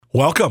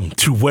Welcome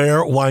to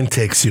Where Wine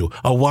Takes You,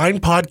 a wine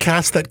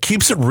podcast that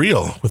keeps it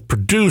real with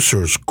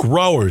producers,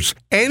 growers,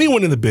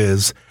 anyone in the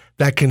biz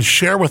that can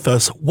share with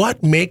us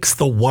what makes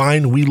the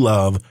wine we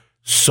love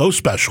so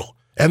special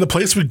and the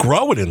place we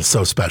grow it in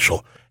so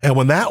special. And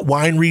when that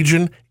wine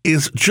region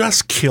is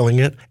just killing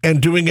it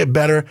and doing it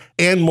better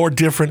and more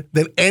different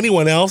than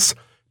anyone else,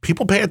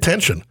 people pay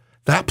attention.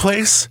 That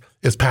place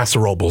is Paso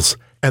Robles,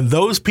 and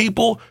those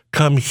people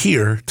come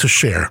here to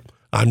share.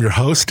 I'm your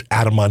host,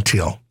 Adam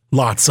Montiel.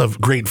 Lots of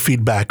great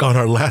feedback on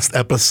our last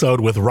episode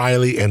with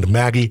Riley and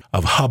Maggie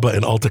of Hubba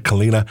and Alta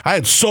Colina. I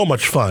had so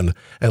much fun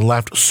and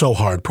laughed so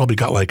hard. Probably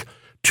got like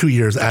 2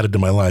 years added to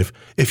my life.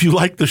 If you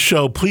like the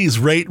show, please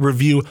rate,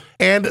 review,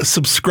 and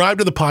subscribe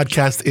to the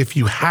podcast if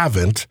you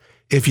haven't.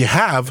 If you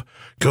have,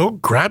 go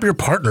grab your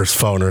partner's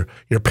phone or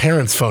your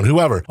parents' phone,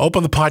 whoever.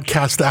 Open the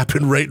podcast app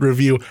and rate,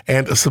 review,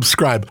 and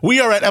subscribe.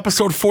 We are at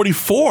episode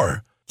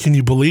 44. Can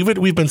you believe it?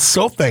 We've been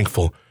so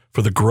thankful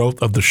for the growth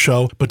of the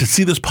show, but to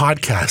see this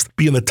podcast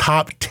be in the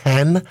top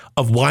 10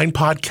 of wine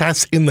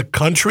podcasts in the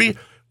country,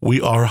 we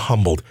are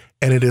humbled,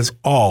 and it is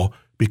all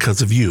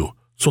because of you.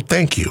 So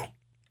thank you.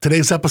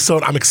 Today's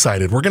episode, I'm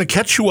excited. We're going to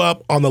catch you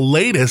up on the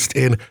latest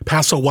in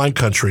Paso wine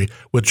country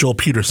with Joel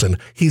Peterson.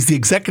 He's the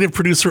executive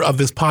producer of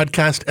this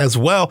podcast as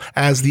well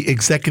as the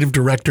executive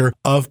director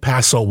of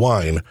Paso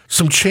Wine.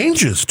 Some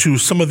changes to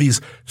some of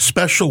these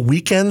special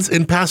weekends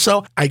in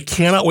Paso. I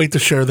cannot wait to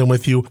share them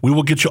with you. We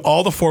will get you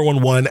all the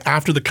 411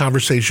 after the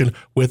conversation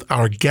with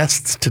our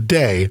guests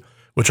today,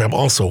 which I'm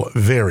also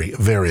very,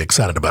 very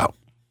excited about.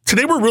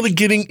 Today, we're really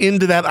getting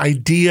into that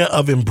idea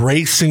of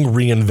embracing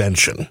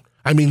reinvention.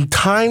 I mean,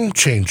 time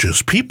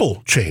changes,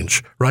 people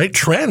change, right?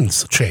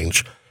 Trends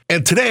change.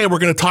 And today we're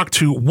going to talk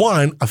to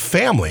a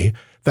family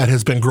that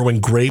has been growing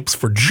grapes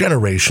for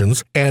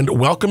generations and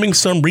welcoming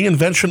some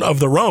reinvention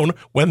of their own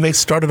when they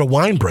started a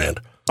wine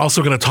brand.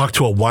 Also going to talk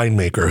to a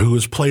winemaker who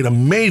has played a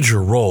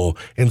major role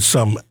in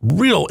some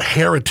real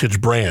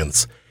heritage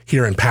brands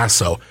here in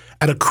Paso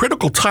at a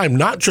critical time,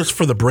 not just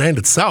for the brand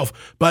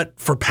itself, but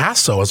for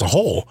Paso as a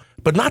whole.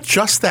 But not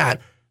just that.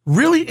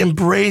 Really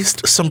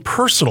embraced some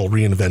personal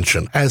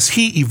reinvention as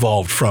he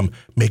evolved from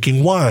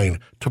making wine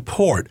to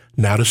port,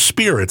 now to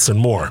spirits and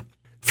more.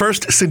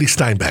 First, Cindy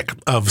Steinbeck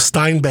of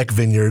Steinbeck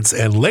Vineyards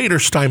and later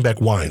Steinbeck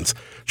Wines.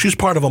 She's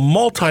part of a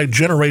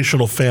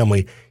multi-generational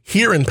family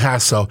here in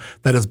Paso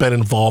that has been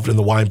involved in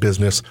the wine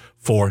business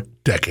for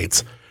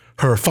decades.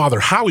 Her father,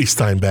 Howie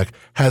Steinbeck,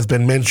 has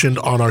been mentioned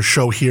on our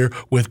show here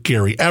with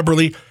Gary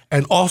Eberly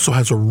and also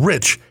has a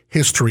rich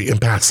history in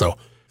Paso.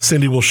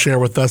 Cindy will share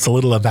with us a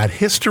little of that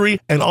history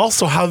and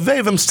also how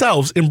they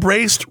themselves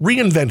embraced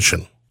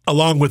reinvention.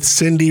 Along with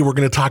Cindy, we're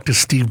going to talk to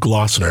Steve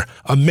Glossner,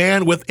 a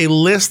man with a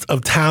list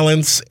of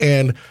talents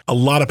and a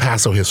lot of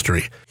Paso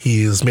history.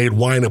 He has made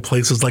wine at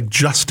places like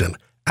Justin,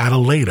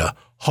 Adelaida,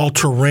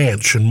 Halter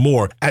Ranch, and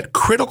more at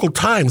critical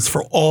times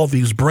for all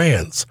these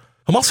brands.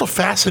 I'm also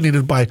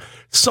fascinated by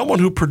someone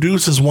who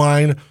produces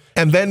wine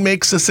and then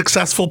makes a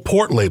successful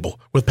port label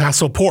with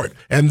Paso Port,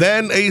 and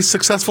then a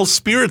successful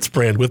spirits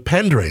brand with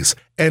Pendres,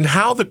 and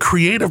how the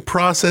creative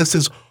process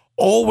is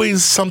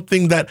always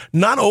something that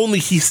not only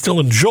he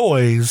still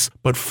enjoys,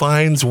 but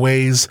finds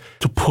ways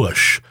to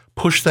push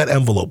that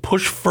envelope,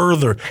 push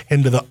further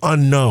into the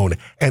unknown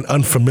and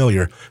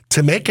unfamiliar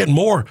to make it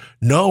more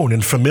known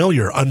and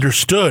familiar,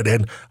 understood,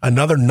 and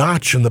another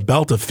notch in the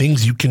belt of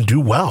things you can do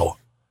well.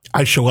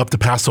 I show up to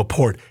Paso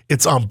Port.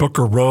 It's on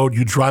Booker Road.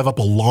 You drive up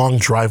a long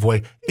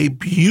driveway, a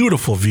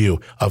beautiful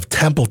view of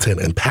Templeton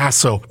and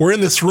Paso. We're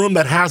in this room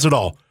that has it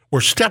all.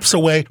 We're steps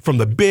away from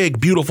the big,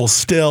 beautiful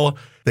still.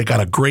 They got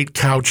a great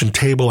couch and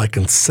table I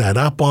can set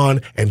up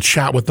on and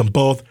chat with them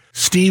both.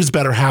 Steve's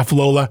better half,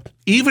 Lola,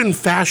 even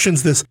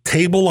fashions this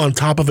table on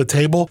top of a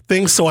table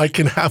thing so I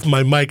can have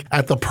my mic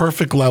at the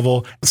perfect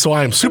level. So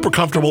I am super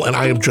comfortable and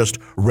I am just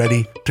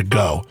ready to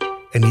go.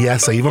 And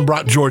yes, I even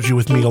brought Georgie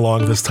with me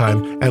along this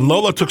time. And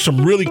Lola took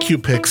some really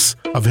cute pics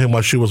of him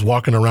while she was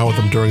walking around with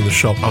him during the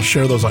show. I'll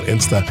share those on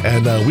Insta.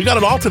 And we got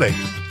it all today.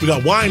 We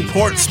got wine,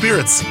 port,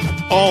 spirits.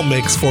 All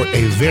makes for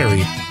a very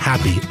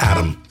happy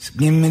Adam. So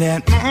give me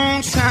that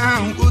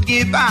moonshine, we'll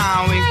get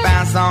by. We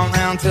pass on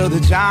round till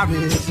the job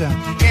is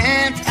done.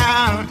 Camped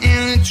out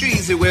in the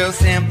trees, it will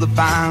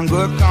simplify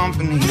good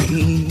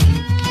company.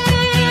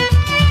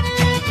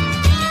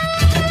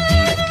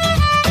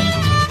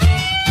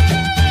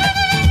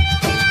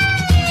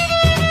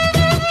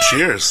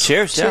 Cheers.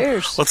 Cheers. Yeah.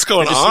 Cheers. What's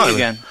going Good to on? see you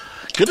again.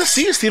 Good to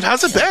see you, Steve.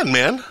 How's it been,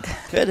 man?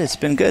 Good. It's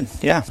been good.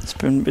 Yeah, it's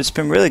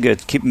been really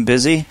good. Keeping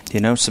busy. You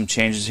know, some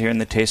changes here in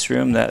the taste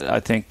room that I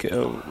think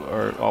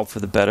are all for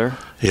the better.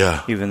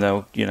 Yeah. Even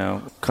though, you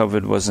know,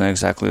 COVID wasn't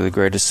exactly the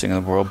greatest thing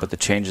in the world, but the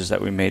changes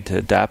that we made to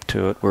adapt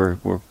to it,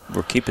 we're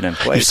keeping in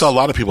place. You saw a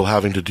lot of people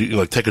having to do,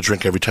 like, take a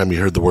drink every time you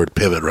heard the word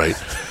pivot, right?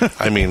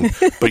 I mean,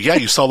 but yeah,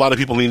 you saw a lot of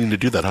people needing to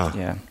do that, huh?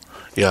 Yeah.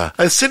 Yeah.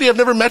 And Cindy, I've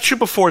never met you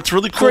before. It's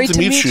really cool Great to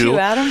meet you.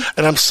 Adam.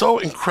 And I'm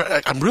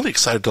I'm really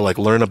excited to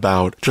learn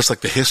about just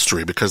the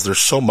history, because there's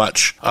so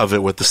much of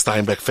it with the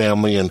Steinbeck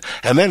family. And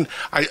then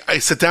I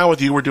sit down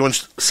with you, we're doing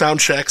sound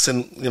checks,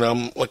 and,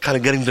 I'm kind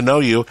of getting to know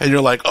you. And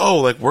you're like,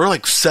 oh, we're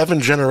 7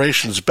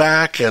 generations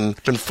back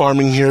and been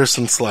farming here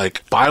since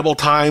Bible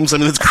times. I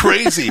mean, it's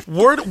crazy.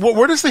 Where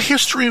does the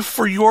history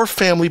for your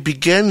family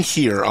begin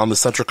here on the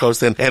Central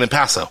Coast and in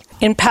Paso?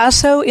 In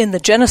Paso, in the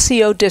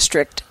Geneseo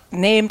district,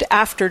 named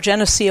after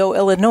Geneseo,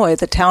 Illinois,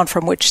 the town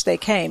from which they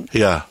came.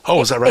 Yeah.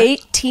 Oh, is that right?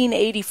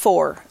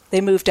 1884, they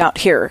moved out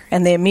here,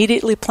 and they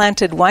immediately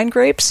planted wine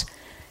grapes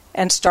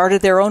and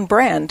started their own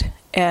brand.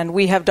 And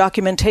we have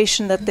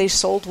documentation that they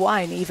sold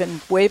wine even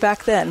way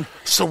back then.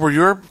 So what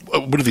are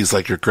these,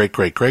 your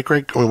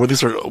great-great-great-great? I mean,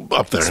 these are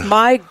up there? It's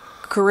my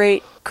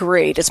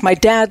great-great. It's my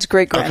dad's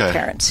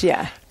great-grandparents, okay.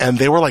 Yeah. And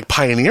they were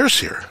pioneers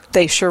here.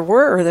 They sure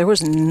were. There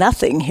was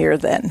nothing here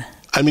then.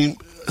 I mean,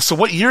 so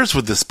what years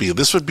would this be?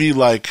 This would be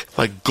like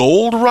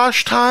gold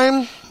rush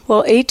time? Well,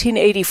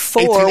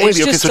 1884 was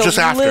just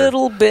a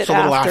little bit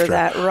after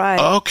that, right.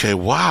 Okay,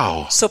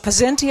 wow. So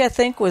Pazenti, I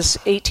think, was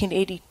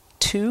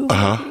 1882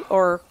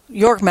 or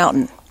York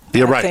Mountain.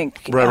 Yeah, I right.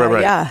 think.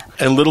 Right. Yeah.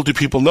 And little do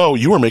people know,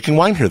 you were making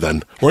wine here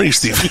then, weren't you,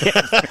 Steve?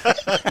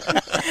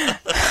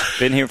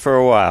 Been here for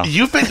a while.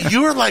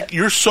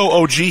 You're so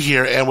OG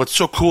here, and what's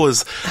so cool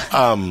is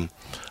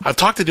I've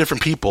talked to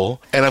different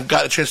people, and I've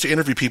got a chance to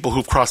interview people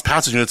who've crossed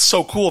paths with you, and it's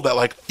so cool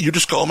that, you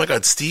just go, oh my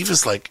God, Steve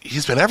is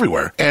he's been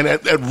everywhere. And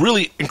at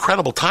really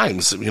incredible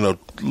times,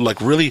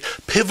 really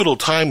pivotal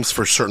times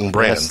for certain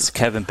brands. Yes,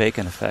 Kevin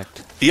Bacon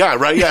effect. Yeah,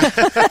 right, yeah.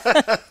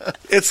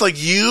 It's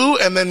you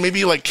and then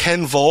maybe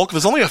Ken Volk.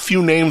 There's only a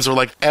few names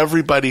where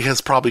everybody has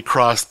probably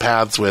crossed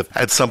paths with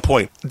at some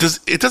point.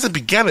 It doesn't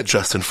begin at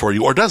Justin for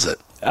you, or does it?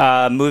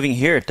 Moving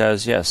here, it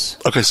does, yes.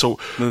 Okay, so...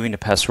 Moving to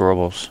Paso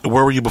Robles.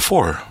 Where were you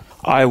before?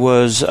 I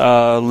was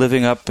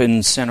living up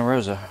in Santa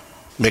Rosa.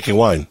 Making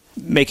wine?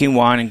 Making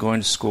wine and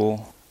going to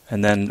school.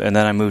 And then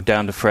I moved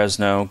down to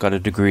Fresno, got a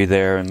degree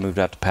there, and moved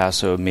out to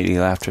Paso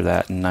immediately after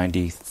that in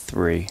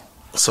 93.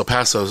 So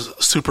Paso's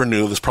super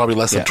new. There's probably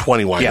less than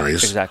 20 wineries. Yeah,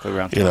 exactly,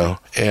 around 20.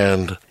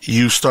 And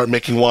you start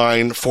making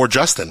wine for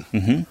Justin.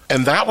 Mm-hmm.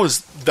 And that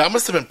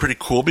must have been pretty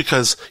cool,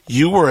 because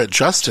you were at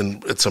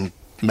Justin at some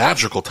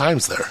magical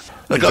times there.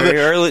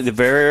 The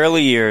very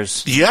early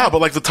years. Yeah,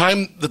 but the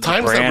times that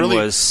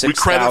really we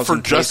credit for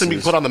Justin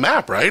being put on the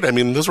map, right? I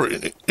mean, those were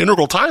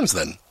integral times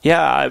then.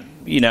 Yeah,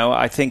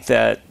 I think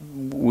that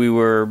we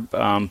were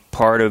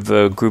part of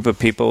a group of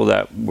people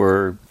that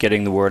were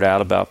getting the word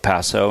out about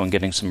Paso and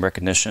getting some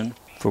recognition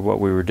for what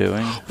we were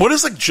doing. What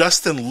does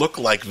Justin look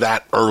like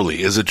that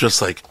early? Is it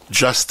just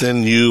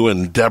Justin, you,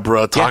 and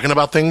Deborah talking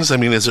about things? I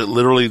mean, is it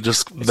literally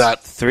just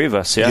that? 3 of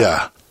us, yeah.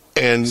 Yeah.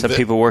 And some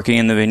people working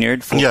in the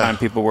vineyard, full-time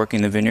people working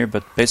in the vineyard,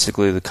 but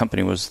basically the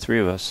company was 3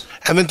 of us.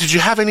 And then did you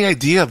have any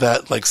idea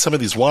that some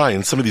of these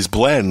wines, some of these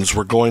blends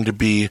were going to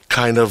be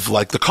kind of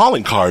the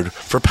calling card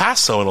for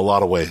Paso in a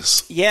lot of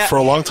ways? Yeah. For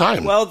a long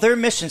time. Well, their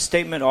mission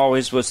statement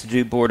always was to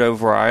do Bordeaux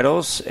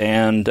varietals,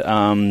 and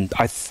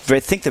I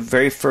think the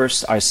very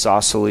first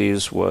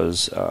isosceles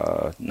was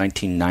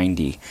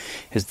 1990.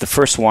 The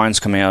first wines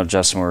coming out of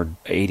Justin were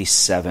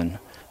 87.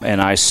 And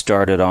I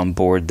started on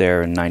board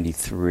there in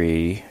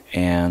 93.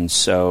 And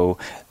so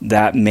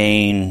that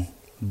main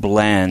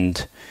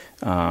blend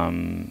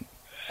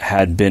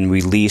had been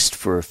released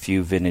for a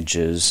few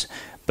vintages.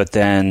 But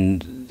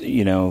then,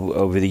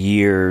 over the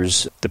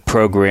years, the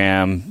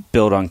program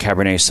built on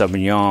Cabernet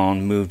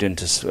Sauvignon moved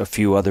into a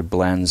few other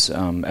blends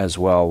as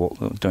well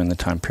during the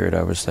time period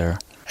I was there.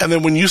 And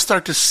then when you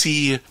start to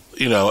see,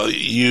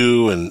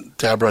 you and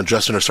Deborah and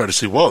Justin are starting to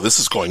see, whoa, this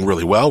is going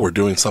really well. We're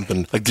doing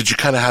something. Did you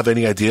kind of have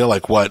any idea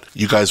what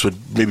you guys would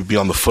maybe be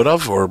on the foot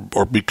of or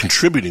be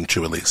contributing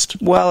to at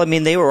least? Well, I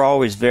mean, they were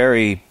always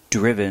very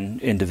driven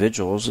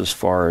individuals as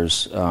far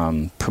as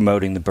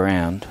promoting the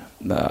brand.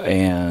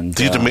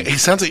 He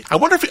sounds like, I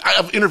wonder if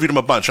I've interviewed him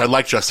a bunch. I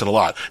like Justin a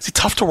lot. Is he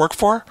tough to work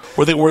for?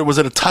 Was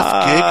it a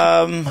tough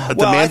gig?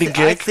 Demanding gig?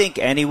 I think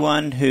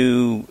anyone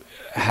who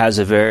has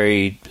a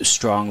very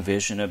strong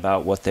vision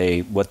about what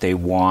they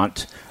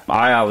want.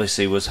 I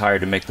obviously was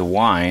hired to make the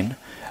wine.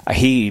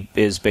 He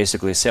is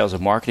basically a sales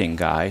and marketing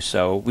guy,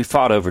 so we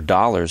fought over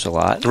dollars a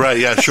lot. Right,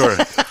 yeah, sure.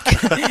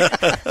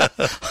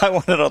 I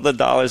wanted all the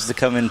dollars to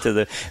come into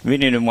the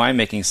vineyard and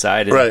winemaking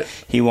side, and right.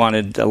 He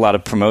wanted a lot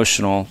of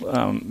promotional,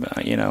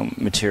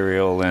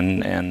 material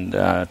and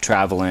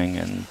traveling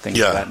and things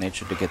of that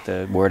nature to get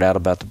the word out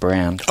about the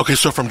brand. Okay,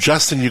 so from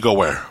Justin, you go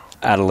where?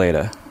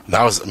 Adelaida.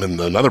 That was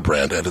another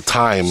brand at a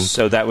time.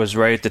 So that was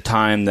right at the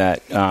time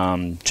that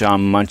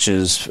John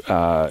Munch's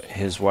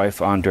his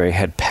wife Andre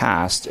had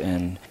passed,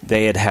 and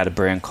they had a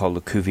brand called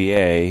Le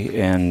Cuvier,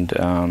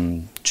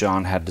 and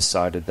John had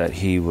decided that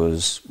he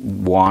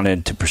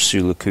wanted to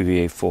pursue Le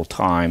Cuvier full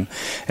time,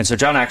 and so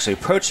John actually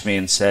approached me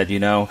and said,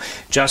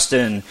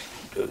 Justin,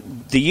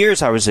 the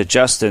years I was at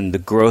Justin, the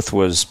growth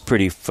was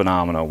pretty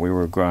phenomenal. We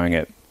were growing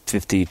at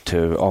 50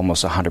 to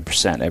almost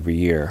 100% every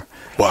year.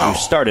 Wow. We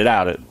started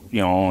out at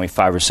only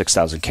 5,000 or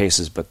 6,000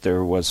 cases, but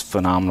there was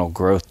phenomenal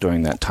growth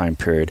during that time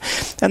period.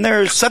 And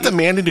Is that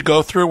demanding to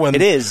go through when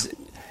it is.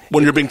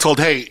 When you're being told,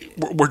 hey,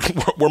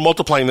 we're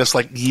multiplying this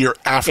like year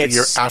after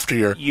year after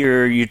year.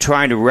 You're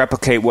trying to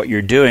replicate what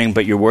you're doing,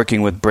 but you're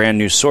working with brand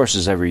new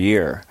sources every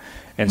year.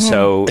 And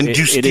so do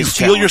you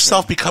feel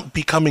yourself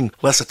becoming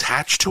less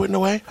attached to it in a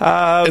way?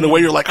 In a way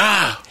you're like,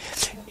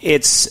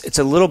 It's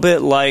a little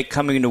bit like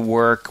coming to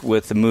work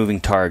with a moving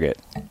target.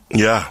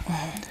 Yeah.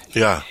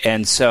 Yeah.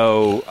 And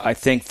so I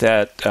think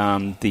that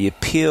the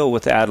appeal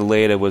with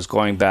Adelaida was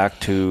going back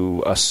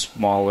to a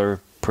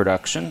smaller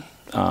production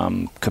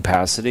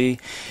capacity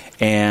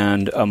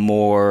and a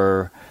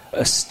more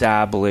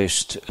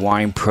established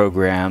wine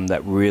program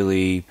that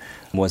really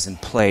was in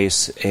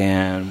place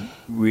and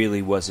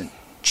really wasn't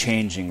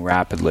changing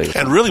rapidly.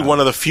 And really one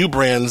of the few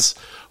brands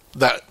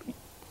that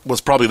was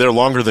probably there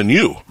longer than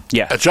you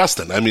at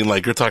Justin. I mean,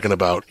 like you're talking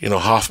about,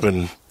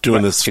 Hoffman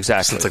doing this since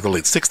like the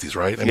late 60s,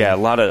 right? I mean, a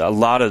lot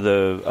of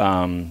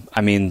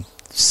the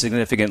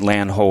significant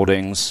land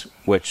holdings,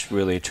 which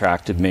really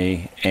attracted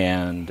me,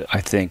 and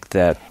I think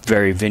that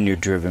very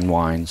vineyard-driven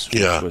wines,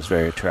 which was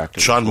very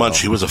attractive. Sean Munch,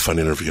 he was a fun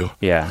interview.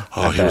 Yeah.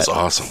 He was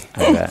awesome.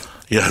 I bet.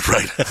 Yeah,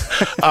 right.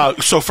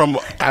 So from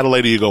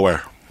Adelaide, you go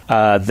where?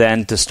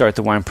 Then to start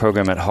the wine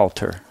program at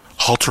Halter.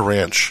 Halter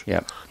Ranch.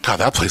 Yep. God,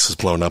 that place is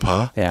blown up,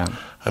 huh? Yeah.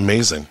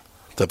 Amazing.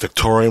 The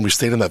Victorian, we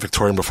stayed in that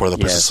Victorian before. That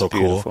place is so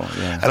cool.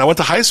 Yeah. And I went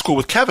to high school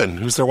with Kevin,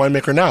 who's their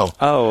winemaker now.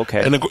 Oh,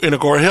 okay. In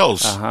Agora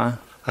Hills. Uh-huh.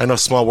 I know,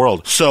 small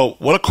world. So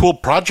what a cool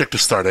project to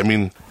start. I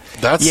mean,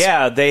 that's...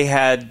 Yeah, they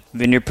had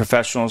Vineyard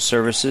Professional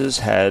Services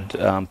had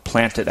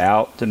planted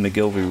out the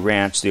McGilvery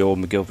Ranch, the old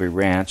McGilvery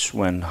Ranch,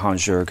 when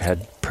Hans-Jörg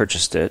had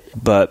purchased it.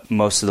 But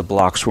most of the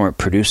blocks weren't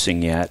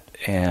producing yet.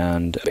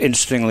 And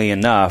interestingly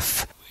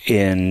enough,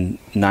 in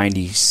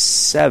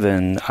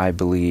 97, I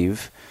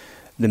believe,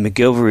 the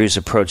McGilverys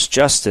approached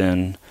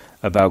Justin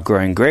about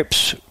growing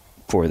grapes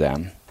for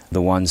them.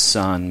 The one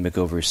son,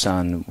 McGilvery's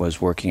son, was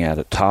working at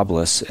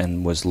Tablas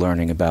and was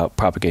learning about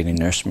propagating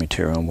nursery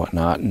material and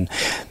whatnot. And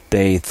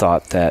they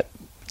thought that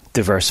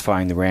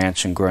diversifying the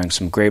ranch and growing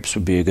some grapes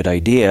would be a good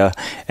idea.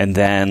 And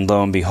then,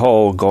 lo and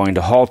behold, going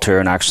to Halter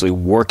and actually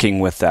working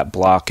with that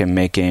block and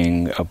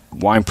making a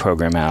wine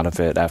program out of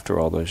it after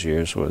all those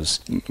years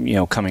was,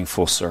 coming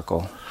full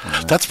circle.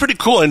 That's pretty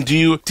cool. And do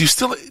you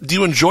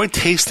enjoy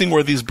tasting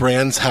where these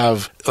brands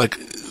have, like,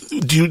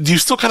 do you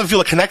still kind of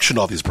feel a connection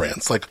to all these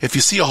brands? Like, if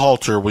you see a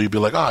Halter, will you be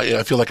like,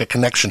 I feel like a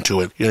connection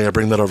to it, I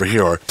bring that over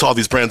here, or to all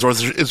these brands, or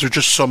is there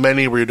just so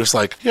many where you're just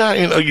like,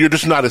 you're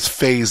just not as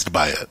fazed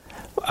by it?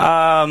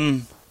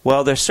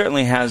 Well, there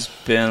certainly has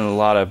been a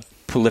lot of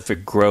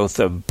prolific growth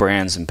of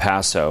brands in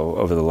Paso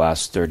over the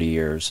last 30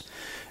 years.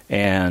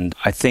 And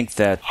I think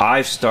that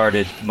I've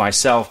started,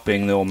 myself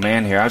being the old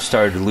man here, I've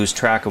started to lose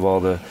track of all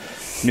the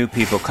new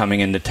people coming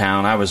into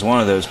town. I was one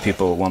of those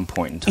people at one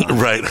point in time.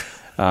 Right.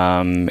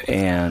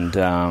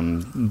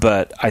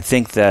 But I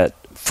think that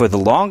for the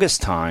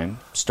longest time,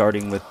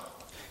 starting with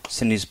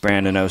Cindy's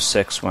brand in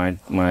 2006 when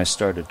I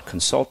started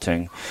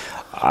consulting,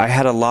 I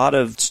had a lot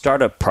of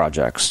startup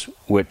projects,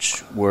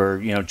 which were,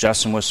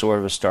 Justin was sort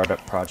of a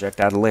startup project.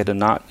 Adelaida,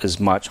 not as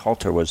much.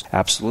 Halter was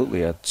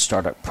absolutely a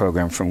startup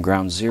program from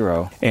ground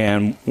zero.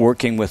 And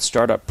working with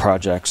startup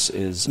projects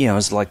is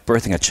like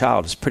birthing a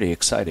child. It's pretty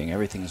exciting.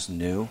 Everything's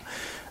new.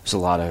 There's a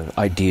lot of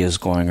ideas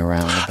going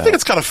around. I think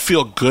it's got to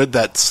feel good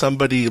that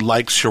somebody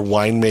likes your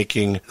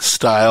winemaking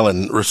style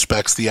and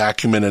respects the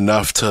acumen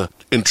enough to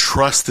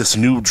entrust this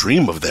new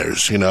dream of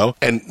theirs,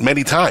 And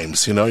many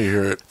times, you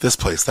hear this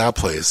place, that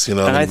place, And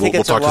I think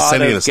it's a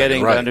lot of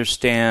getting to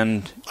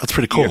understand that's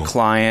pretty cool. Your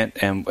client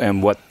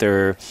and what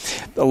they're...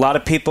 A lot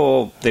of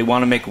people, they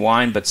want to make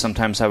wine, but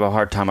sometimes have a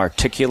hard time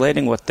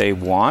articulating what they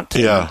want.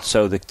 Yeah. And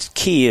so the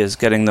key is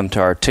getting them to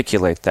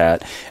articulate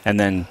that and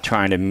then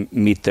trying to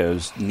meet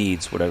those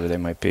needs, whatever they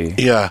might be.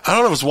 Yeah. I don't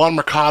know if it was Juan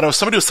Mercado.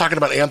 Somebody was talking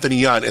about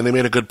Anthony Yunt, and they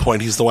made a good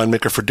point. He's the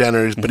winemaker for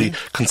Denner, but he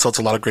consults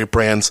a lot of great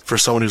brands for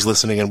someone who's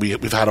listening, and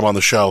we've had him on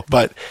the show.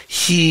 But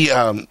he,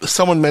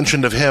 someone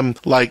mentioned of him,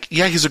 like,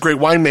 yeah, he's a great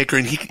winemaker,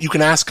 and you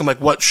can ask him, like,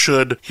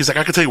 he's like,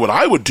 I can tell you what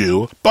I would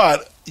do,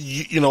 but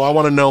I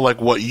want to know, like,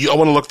 I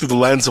want to look through the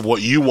lens of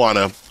what you want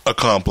to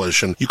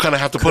accomplish, and you kind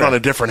of have to put on a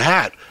different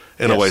hat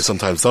in a way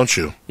sometimes, don't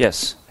you?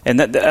 Yes. And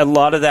a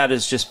lot of that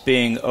is just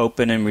being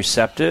open and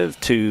receptive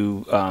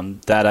to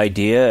that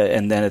idea,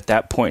 and then at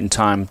that point in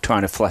time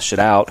trying to flesh it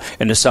out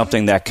into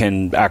something that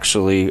can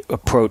actually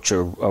approach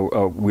a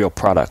real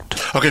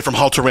product. Okay, from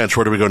Halter Ranch,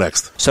 where do we go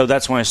next? So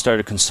that's when I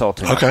started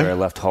consulting after I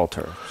left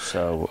Halter.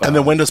 So, and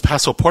then when does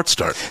Paso Port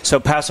start? So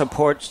Paso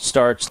Port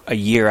starts a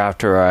year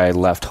after I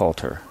left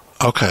Halter.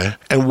 Okay.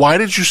 And why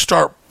did you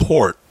start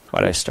Port? Why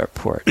did I start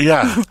Port?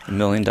 Yeah. $1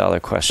 million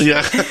question.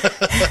 Yeah.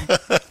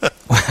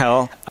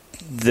 Well,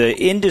 the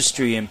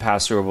industry in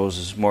Paso Robles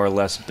is more or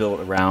less built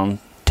around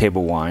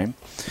table wine.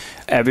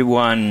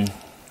 Everyone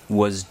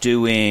was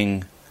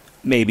doing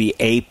maybe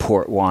a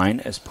port wine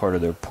as part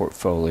of their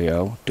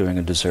portfolio, doing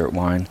a dessert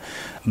wine,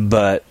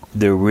 but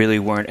there really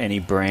weren't any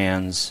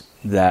brands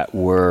that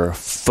were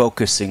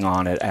focusing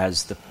on it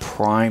as the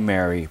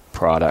primary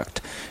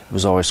product. It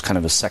was always kind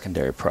of a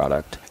secondary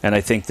product. And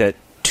I think that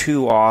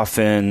too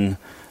often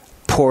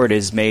port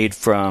is made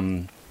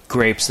from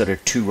grapes that are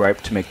too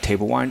ripe to make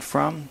table wine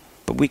from,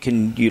 but we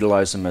can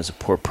utilize them as a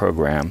port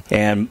program.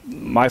 And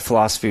my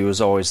philosophy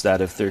was always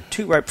that if they're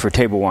too ripe for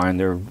table wine,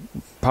 they're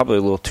probably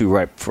a little too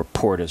ripe for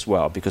port as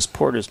well, because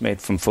port is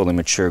made from fully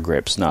mature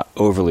grapes, not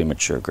overly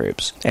mature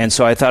grapes. And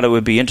so I thought it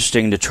would be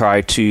interesting to try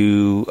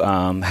to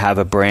have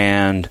a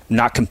brand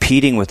not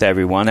competing with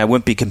everyone. I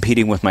wouldn't be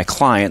competing with my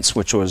clients,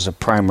 which was a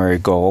primary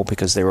goal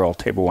because they were all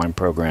table wine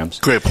programs.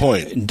 Great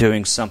point.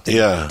 Doing something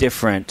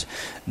different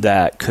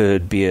that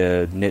could be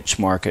a niche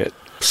market.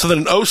 So then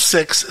in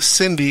 2006,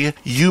 Cindy,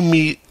 you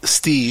meet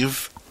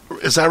Steve.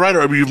 Is that right?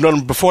 Or you've known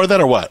him before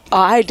that or what?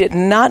 I did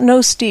not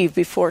know Steve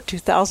before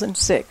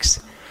 2006.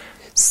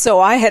 So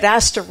I had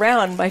asked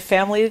around. My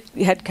family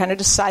had kind of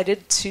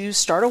decided to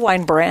start a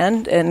wine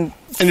brand. And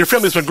your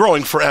family's been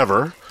growing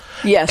forever.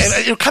 Yes.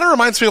 And it kind of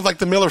reminds me of like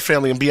the Miller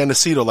family in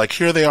Biennacido. Like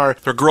here they are,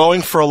 they're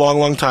growing for a long,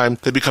 long time.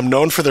 They become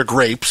known for their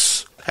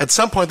grapes. At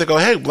some point they go,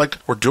 hey, like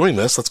we're doing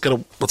this. Let's get a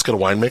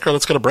winemaker.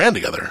 Let's get a brand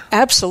together.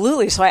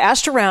 Absolutely. So I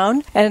asked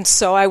around. And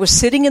so I was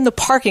sitting in the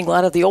parking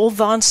lot of the old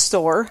Vons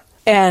store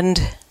and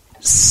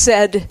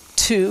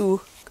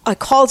I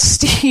called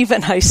Steve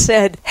and I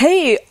said,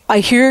 hey, I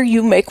hear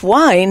you make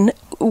wine.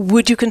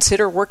 Would you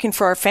consider working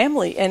for our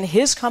family? And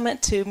his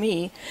comment to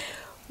me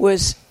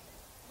was,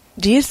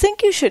 do you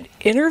think you should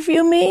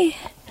interview me?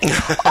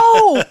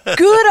 Oh,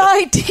 good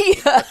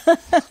idea.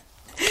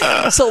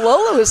 So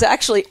Lola was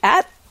actually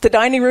at the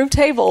dining room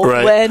table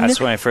That's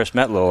when I first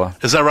met Lola.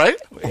 Is that right?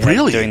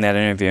 Really? Doing that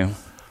interview.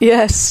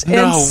 Yes.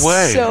 No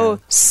way.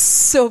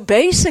 So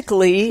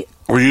basically...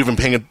 Were you even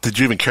did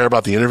you even care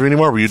about the interview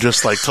anymore? Were you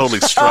just like totally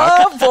struck?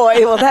 Oh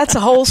boy, well that's a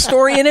whole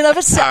story in and of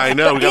itself. I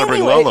know, we got to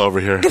bring Lola over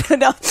here.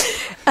 No.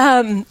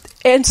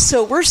 And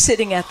so we're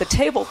sitting at the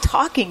table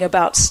talking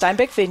about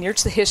Steinbeck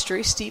Vineyards, the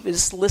history. Steve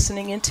is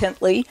listening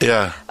intently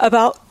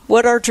about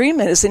what our dream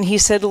is. And he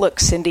said, look,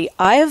 Cindy,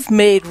 I have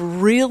made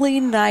really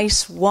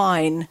nice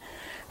wine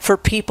for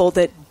people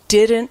that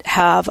didn't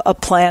have a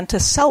plan to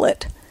sell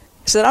it.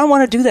 He said, I don't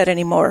want to do that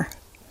anymore.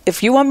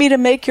 If you want me to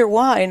make your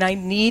wine, I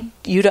need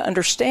you to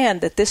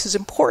understand that this is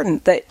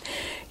important, that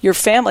your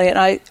family,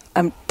 and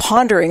I'm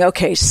pondering,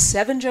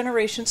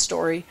 7-generation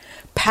story,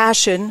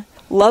 passion,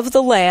 love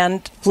the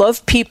land,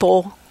 love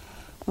people,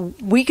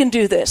 we can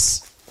do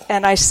this.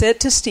 And I said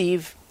to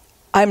Steve,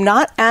 I'm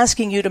not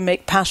asking you to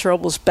make Paso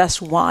Robles'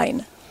 best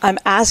wine. I'm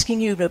asking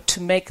you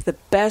to make the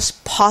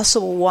best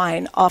possible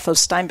wine off of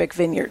Steinbeck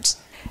Vineyards.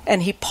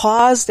 And he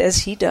paused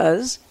as he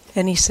does,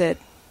 and he said,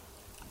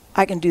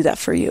 I can do that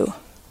for you.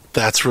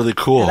 That's really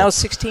cool. And that was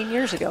 16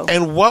 years ago.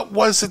 And what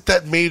was it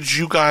that made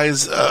you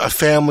guys, a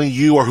family,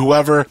 you or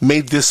whoever,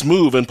 made this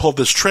move and pulled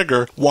this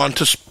trigger, want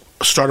to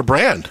start a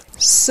brand?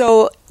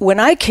 So when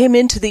I came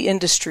into the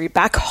industry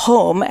back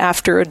home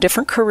after a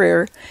different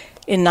career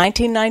in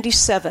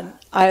 1997,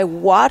 I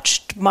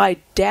watched my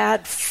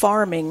dad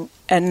farming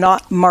and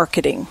not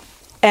marketing.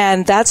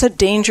 And that's a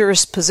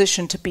dangerous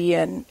position to be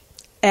in.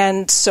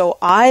 And so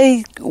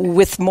I,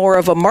 with more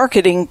of a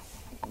marketing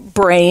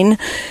brain,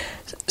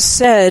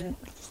 said,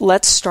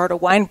 let's start a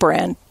wine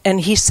brand. And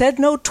he said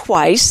no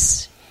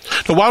twice.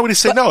 Now, why would he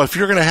say no? If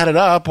you're going to head it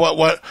up,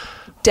 what?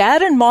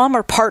 Dad and Mom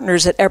are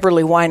partners at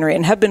Eberly Winery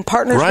and have been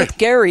partners with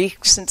Gary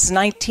since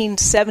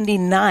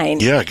 1979.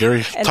 Yeah,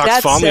 Gary talks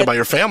fondly about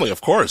your family,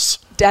 of course.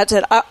 Dad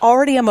said, I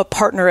already am a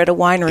partner at a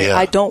winery. Yeah.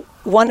 I don't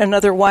want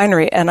another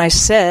winery. And I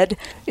said,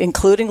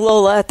 including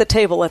Lola at the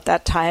table at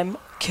that time,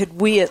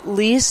 could we at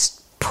least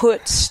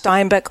put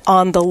Steinbeck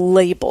on the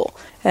label?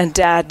 And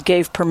Dad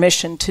gave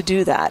permission to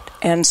do that.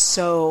 And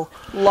so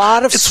a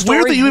lot of It's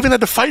weird that you even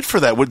had to fight for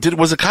that.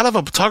 Was it kind of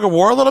a tug of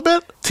war a little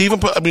bit? To even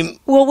put,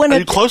 are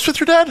you close with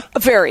your dad?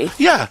 Very.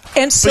 Yeah.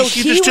 And so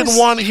he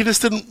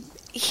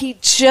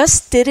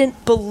just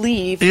didn't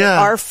believe that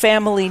our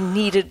family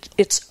needed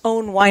its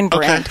own wine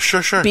brand.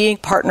 Okay, sure. Being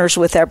partners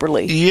with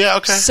Eberly. Yeah,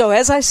 okay. So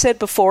as I said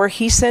before,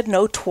 he said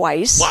no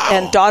twice. Wow.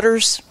 And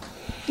daughters,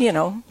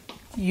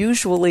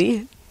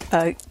 usually...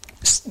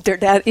 their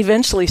dad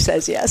eventually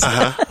says yes.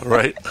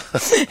 Right.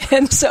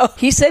 And so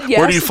he said yes.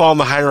 Where do you fall in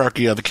the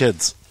hierarchy of the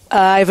kids?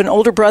 I have an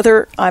older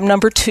brother. I'm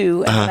number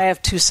 2, and I have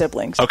 2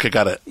 siblings. Okay,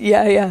 got it.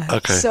 Yeah.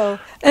 Okay. So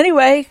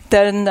anyway,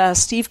 then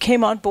Steve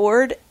came on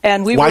board,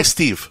 and Why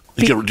Steve?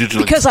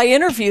 Because I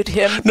interviewed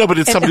him. No, but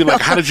it's somebody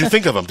how did you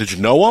think of him? Did you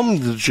know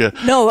him?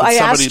 I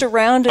asked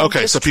around and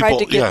tried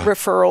to get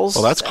referrals.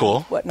 Well, that's cool.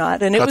 And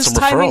whatnot. And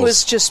timing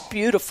was just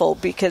beautiful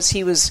because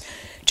he was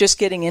just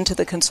getting into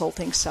the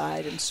consulting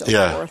side and so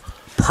forth.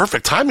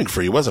 Perfect timing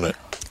for you, wasn't it?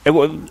 It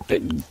was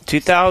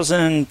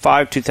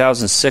 2005,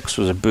 2006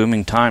 was a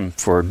booming time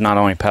for not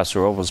only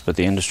Paso Robles but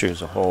the industry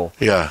as a whole.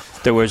 Yeah,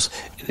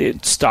 the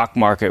stock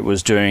market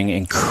was doing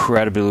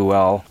incredibly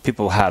well.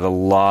 People had a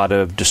lot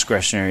of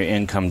discretionary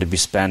income to be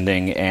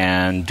spending,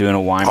 and doing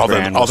a wine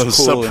brand was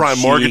cool. All the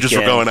subprime mortgages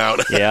were going out.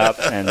 Yep,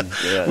 and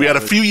we had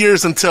a few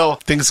years until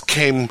things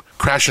came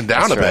crashing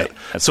down a bit.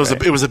 So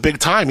it was a big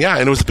time,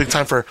 and it was a big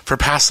time for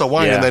Paso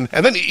wine.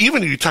 And then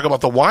even you talk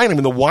about the wine. I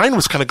mean, the wine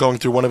was kind of going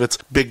through one of its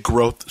big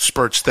growth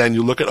spurts. Then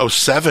you look at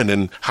 2007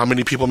 and how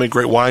many people made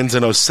great wines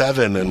in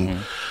 2007, and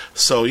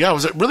so it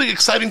was a really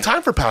exciting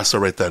time for Paso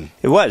right then.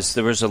 It was.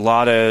 There was a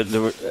lot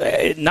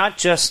of not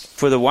just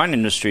for the wine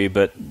industry,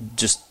 but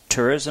just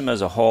tourism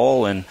as a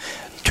whole and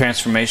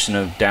transformation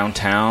of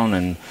downtown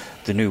and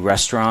the new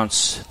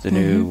restaurants, the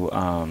new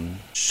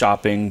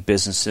shopping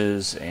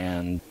businesses,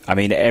 and I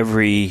mean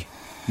every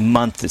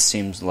month it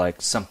seems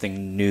like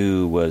something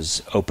new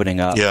was opening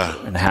up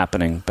and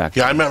happening back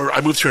then. I remember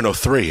I moved here in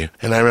 2003,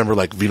 and I remember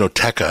like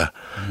Vinoteca.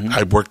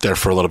 I worked there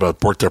for a little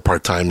bit, worked there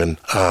part-time, and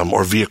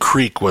or Via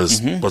Creek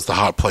was the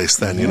hot place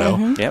then, in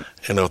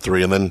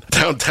 2003, and then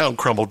downtown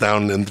crumbled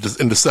down in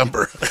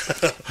December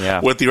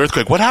with the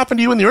earthquake. What happened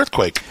to you in the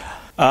earthquake?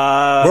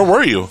 Where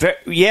were you?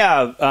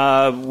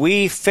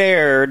 We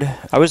fared.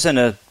 I was in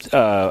a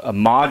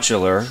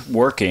modular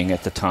working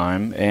at the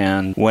time,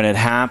 and when it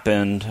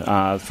happened,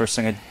 the first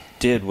thing I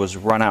did was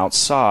run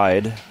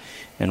outside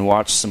and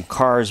watch some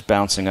cars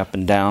bouncing up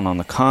and down on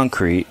the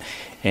concrete.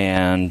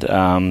 And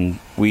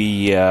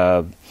we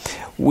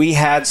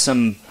had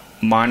some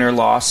minor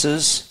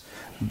losses,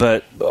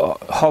 but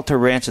Halter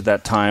Ranch at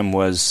that time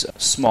was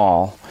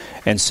small.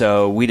 And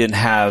so we didn't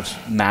have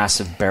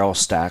massive barrel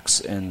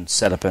stacks and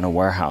set up in a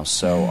warehouse.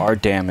 So our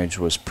damage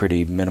was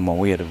pretty minimal.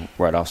 We had to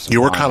write off some.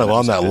 You were kind of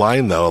on that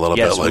line, though, a little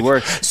bit. Yes, we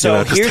were.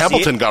 So because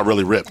Templeton got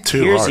really ripped,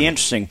 too. Here's the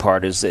interesting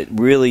part is it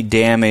really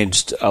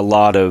damaged a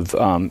lot of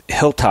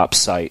hilltop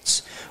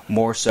sites,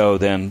 more so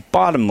than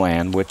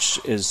bottomland, which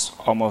is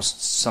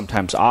almost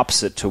sometimes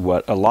opposite to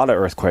what a lot of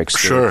earthquakes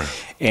do. Sure.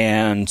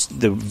 And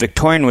the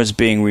Victorian was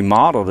being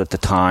remodeled at the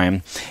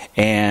time,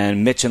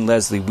 and Mitch and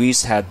Leslie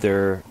Weiss had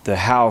the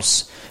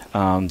house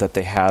that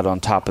they had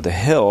on top of the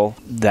hill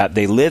that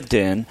they lived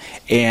in,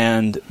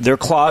 and their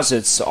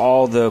closets,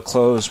 all the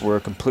clothes were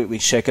completely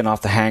shaken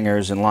off the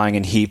hangers and lying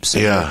in heaps,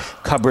 and the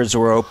cupboards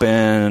were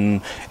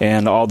open,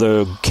 and all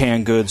the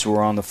canned goods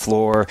were on the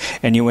floor.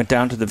 And you went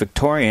down to the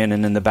Victorian,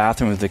 and in the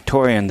bathroom of the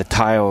Victorian, the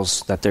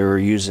tiles that they were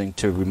using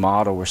to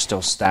remodel were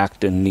still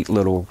stacked in neat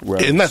little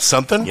rows. Isn't that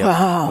something? Yep.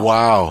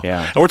 Wow.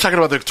 Yeah. And we're talking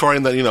about the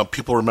Victorian that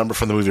people remember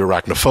from the movie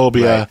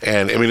Arachnophobia,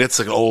 and I mean it's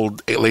like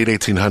old late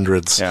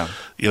 1800s.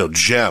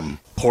 Gem.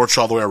 Porch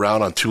all the way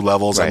around on 2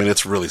 levels. I mean,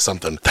 it's really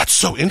something. That's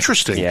so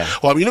interesting. Yeah.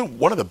 Well,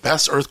 one of the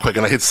best earthquake,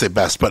 and I hate to say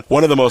best, but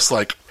one of the most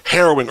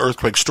harrowing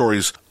earthquake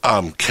stories,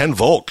 Ken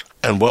Volk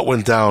and what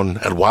went down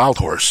at Wild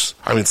Horse.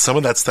 I mean, some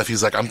of that stuff,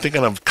 he's like, I'm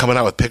thinking of coming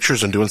out with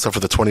pictures and doing stuff for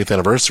the 20th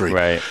anniversary.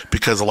 Right.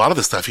 Because a lot of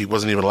the stuff he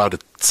wasn't even allowed to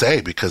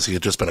say because he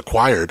had just been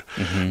acquired.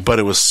 But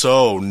it was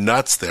so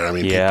nuts there. I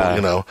mean,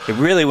 people, it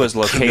really was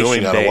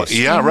location-based.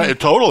 Yeah, right.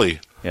 Totally.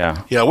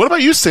 Yeah. Yeah. What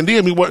about you, Cindy?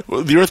 I mean,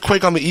 the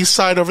earthquake on the east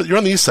side you're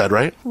on the east side,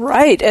 right?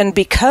 Right. And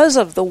because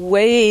of the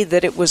way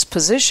that it was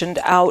positioned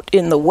out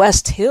in the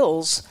West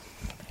Hills,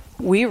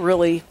 we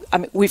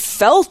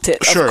felt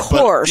it, of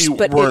course,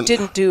 but it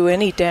didn't do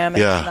any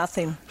damage,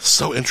 nothing.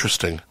 So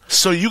interesting.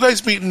 So you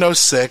guys meet in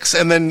 2006,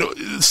 and then,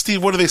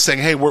 Steve, what are they saying?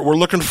 Hey, we're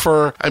looking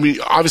for, I mean,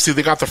 obviously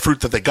they got the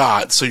fruit that they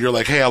got, so you're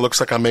like, hey, it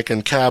looks like I'm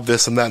making cab,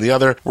 this and that and the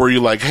other. Were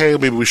you like, hey,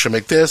 maybe we should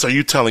make this? Are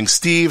you telling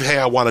Steve, hey,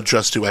 I want to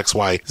just do X,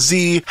 Y,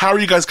 Z? How are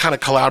you guys kind of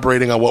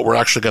collaborating on what we're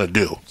actually going to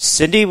do?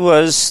 Cindy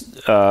was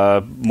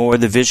more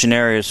the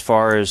visionary as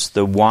far as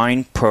the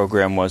wine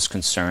program was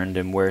concerned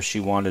and where she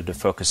wanted to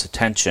focus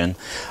attention.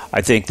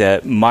 I think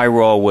that my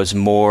role was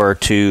more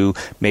to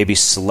maybe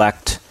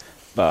select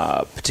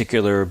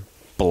particular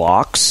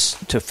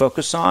blocks to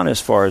focus on as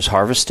far as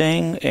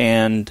harvesting,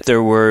 and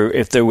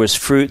if there was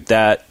fruit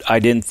that I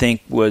didn't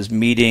think was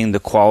meeting the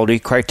quality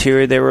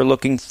criteria they were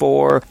looking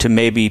for, to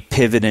maybe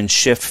pivot and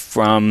shift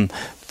from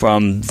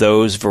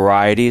those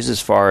varieties as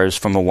far as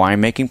from a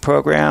winemaking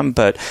program.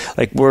 But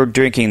we're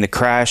drinking the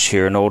Crash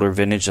here, an older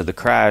vintage of the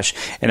Crash,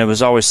 and it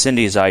was always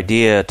Cindy's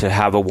idea to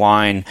have a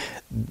wine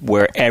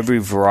where every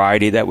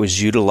variety that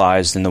was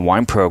utilized in the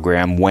wine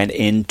program went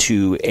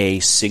into a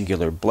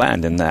singular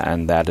blend, and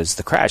that is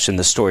the Crash and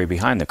the story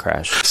behind the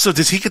Crash. So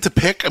does he get to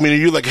pick? I mean, are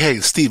you like, hey,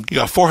 Steve, you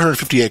got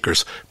 450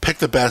 acres, pick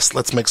the best,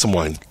 let's make some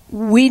wine?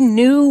 We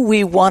knew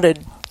we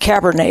wanted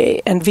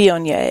Cabernet and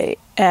Viognier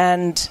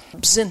and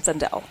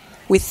Zinfandel.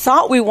 We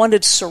thought we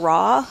wanted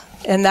Syrah,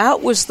 and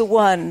that was the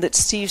one that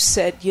Steve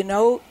said,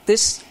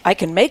 this, I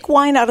can make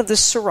wine out of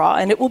this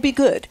Syrah, and it will be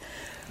good,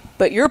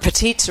 but you're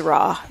Petit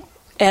Syrah.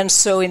 And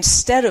so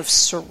instead of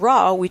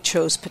Syrah, we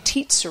chose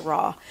Petit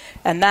Syrah,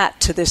 and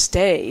that to this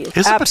day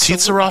isn't Petit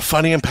Syrah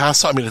funny in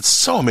Paso? I mean, it's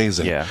so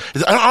amazing. Yeah.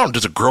 I don't know,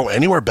 does it grow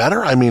anywhere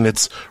better? I mean,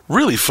 it's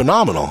really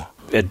phenomenal.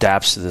 It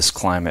adapts to this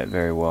climate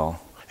very well.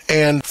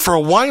 And for a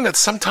wine that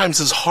sometimes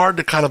is hard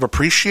to kind of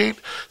appreciate,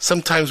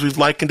 sometimes we've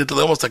likened it to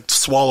almost like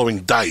swallowing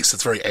dice.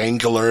 It's very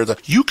angular.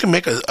 You can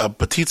make a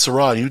Petit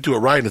Syrah and you do it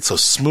right and it's so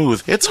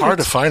smooth. It's hard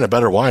to find a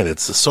better wine.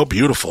 It's so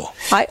beautiful.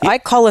 I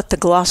call it the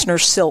Glossner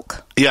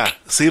Silk. Yeah.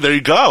 See, there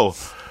you go.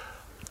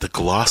 The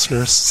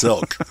Glossner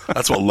Silk.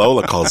 That's what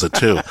Lola calls it,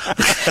 too.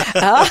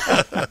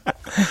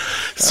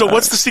 So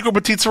what's the secret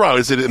Petite Sirah?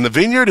 Is it in the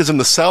vineyard? Is it in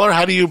the cellar?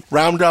 How do you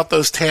round out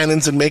those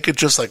tannins and make it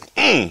just like,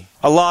 A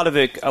lot of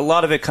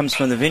it comes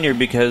from the vineyard,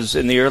 because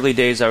in the early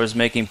days I was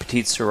making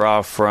Petite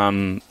Sirah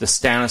from the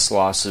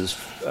Stanislaus's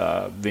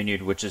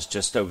vineyard, which is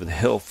just over the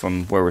hill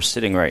from where we're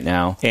sitting right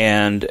now.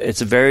 And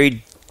it's a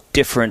very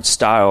different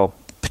style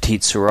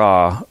Petite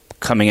Sirah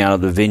coming out of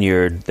the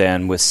vineyard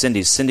than with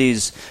Cindy's.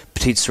 Cindy's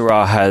Petite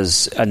Sirah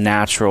has a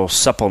natural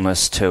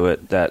suppleness to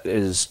it that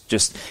is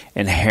just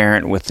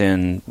inherent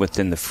within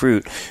the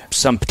fruit.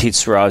 Some Petite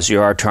Sirahs,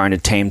 you are trying to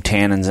tame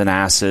tannins and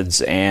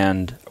acids,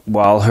 and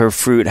while her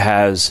fruit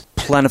has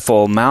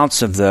plentiful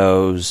amounts of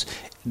those,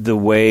 the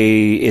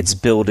way it's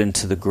built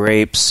into the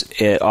grapes,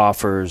 it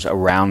offers a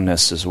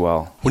roundness as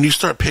well. When you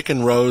start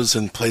picking rows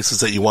in places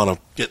that you want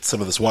to get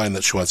some of this wine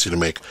that she wants you to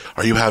make,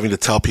 are you having to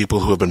tell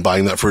people who have been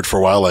buying that fruit for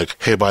a while, like,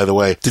 hey, by the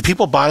way, did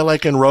people buy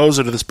like in rows,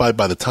 or did this buy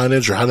by the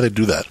tonnage, or how do they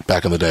do that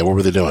back in the day? What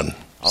were they doing?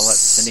 I'll let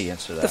Cindy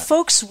answer that. The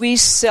folks we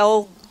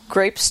sell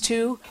grapes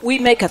to, we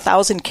make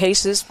 1,000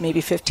 cases,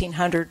 maybe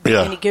 1,500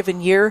 any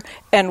given year,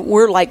 and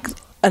we're like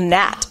a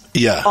gnat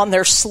on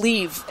their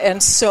sleeve.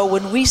 And so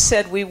when we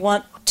said we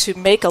want to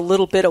make a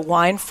little bit of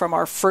wine from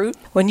our fruit,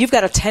 when you've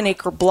got a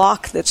 10-acre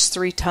block that's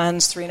 3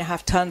 tons,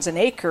 3.5 tons an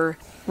acre,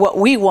 what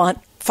we want,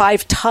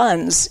 5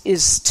 tons,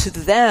 is to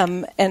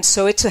them, and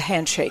so it's a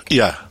handshake.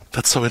 Yeah,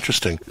 that's so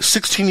interesting.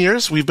 16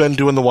 years we've been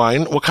doing the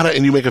wine. What kind of,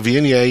 and you make a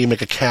Viognier, you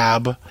make a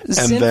Cab, and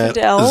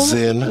Zinfandel.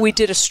 Zin. We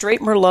did a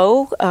straight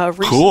Merlot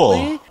recently.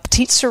 Cool.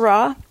 Petite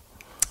Sirah,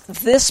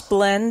 this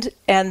blend,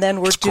 and then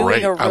we're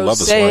doing a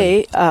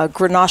rosé,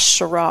 Grenache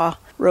Syrah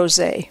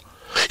rosé.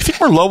 You think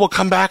Merlot will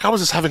come back? I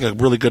was just having a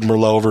really good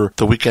Merlot over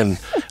the weekend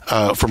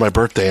for my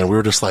birthday, and we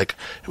were just like,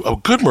 oh,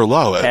 good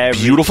Merlot,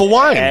 beautiful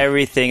wine.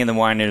 Everything in the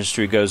wine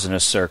industry goes in a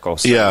circle.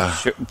 So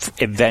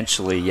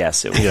eventually,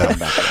 yes, it will come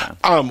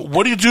back around.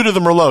 What do you do to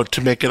the Merlot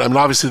to make it? I mean,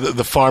 obviously,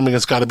 the farming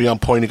has got to be on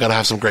point. You got to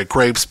have some great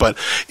grapes, but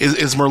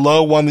is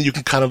Merlot one that you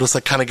can kind of just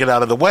like kind of get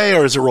out of the way,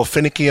 or is it real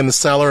finicky in the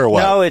cellar, or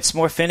what? No, it's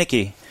more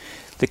finicky.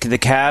 The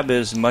Cab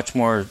is much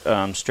more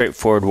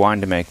straightforward wine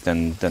to make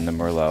than the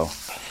Merlot.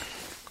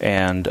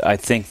 And I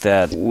think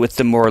that with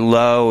the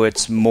Merlot,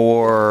 it's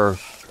more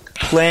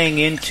playing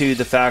into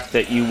the fact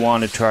that you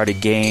want to try to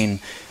gain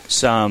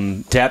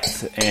some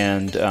depth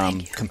and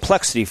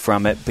complexity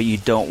from it, but you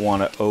don't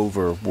want to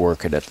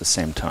overwork it at the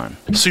same time.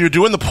 So you're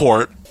doing the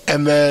port,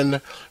 and then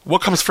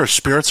what comes first,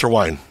 spirits or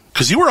wine?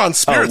 Because you were on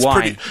spirits.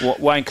 Wine.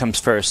 Wine comes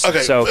first.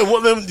 Okay, so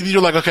well, then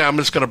you're like, okay, I'm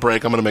just going to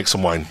break. I'm going to make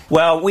some wine.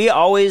 Well,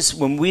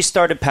 when we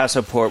started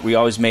Paso Port, we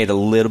always made a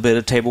little bit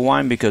of table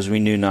wine because we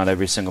knew not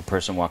every single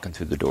person walking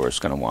through the door is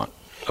going to want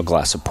a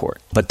glass of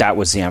port. But that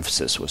was the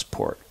emphasis, was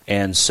port.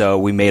 And so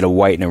we made a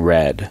white and a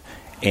red.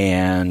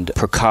 And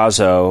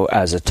Procaso,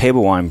 as a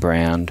table wine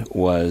brand,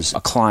 was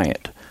a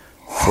client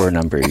for a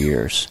number of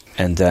years.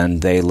 And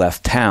then they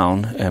left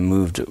town and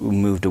moved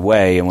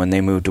away. And when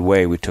they moved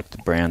away, we took the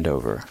brand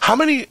over. How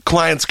many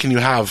clients can you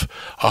have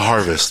a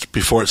harvest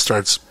before it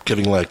starts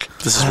getting like,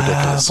 this is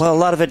ridiculous? Well, a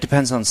lot of it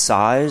depends on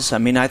size. I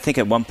mean, I think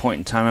at one point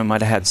in time, I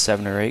might have had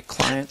 7 or 8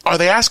 clients. Are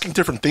they asking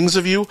different things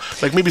of you?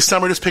 Like maybe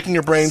some are just picking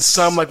your brain,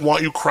 some like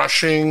want you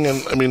crushing.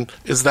 And I mean,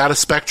 is that a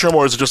spectrum,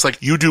 or is it just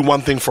like you do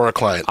one thing for a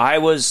client?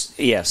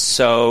 Yes.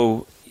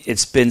 So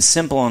it's been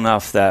simple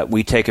enough that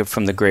we take it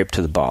from the grape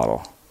to the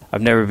bottle.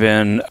 I've never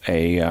been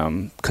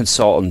a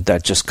consultant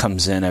that just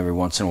comes in every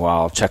once in a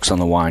while, checks on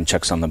the wine,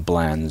 checks on the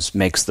blends,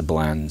 makes the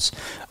blends.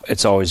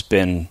 It's always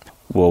been,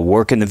 we'll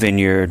work in the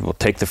vineyard, we'll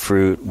take the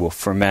fruit, we'll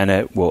ferment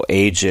it, we'll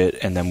age it,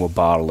 and then we'll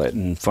bottle it.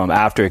 And from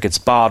after it gets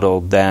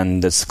bottled,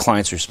 then it's the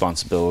client's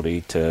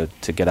responsibility to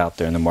get out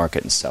there in the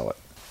market and sell it.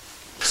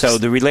 So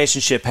the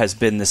relationship has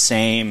been the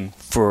same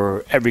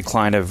for every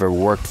client I've ever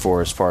worked for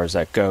as far as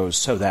that goes,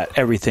 so that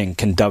everything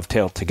can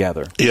dovetail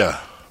together. Yeah.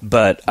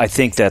 But I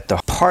think that the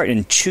part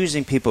in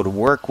choosing people to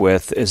work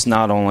with is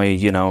not only,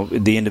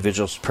 the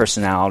individual's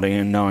personality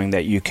and knowing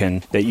that you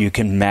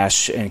can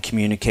mesh and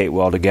communicate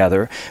well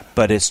together,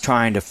 but it's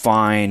trying to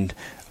find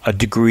a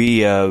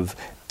degree of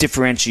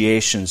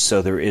differentiation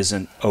so there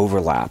isn't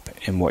overlap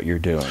in what you're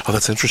doing. Oh,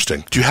 that's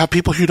interesting. Do you have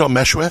people who you don't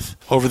mesh with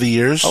over the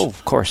years? Oh,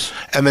 of course.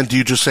 And then do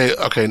you just say,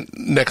 okay,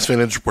 next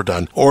vintage, we're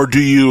done? Or do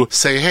you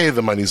say, hey,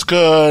 the money's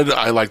good,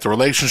 I like the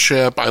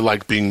relationship, I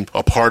like being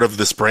a part of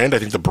this brand, I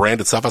think the brand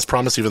itself has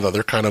promise, even though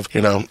they're kind of,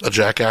 a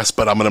jackass,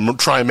 but I'm going to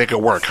try and make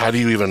it work. How do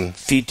you even...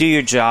 If you do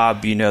your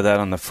job, you know that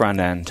on the front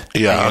end.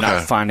 Yeah, and you're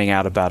not finding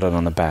out about it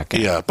on the back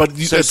end. Yeah, but...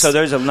 So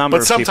there's a number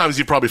of sometimes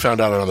you probably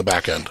found out on the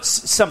back end.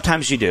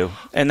 Sometimes you do,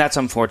 and that's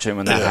unfortunate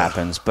when that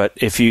happens. But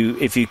if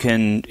you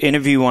can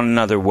interview one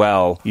another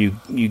well,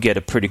 you get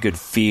a pretty good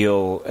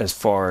feel as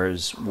far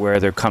as where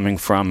they're coming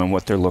from and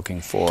what they're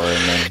looking for.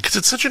 Because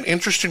it's such an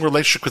interesting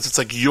relationship, because it's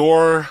like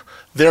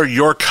they're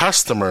your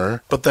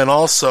customer, but then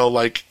also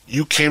like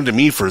you came to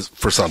me for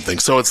something.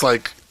 So it's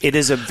like... It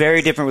is a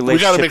very different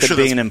relationship than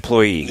being an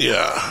employee.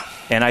 Yeah.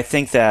 And I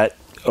think that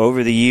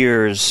over the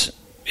years,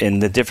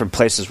 in the different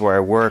places where I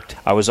worked,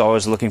 I was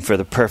always looking for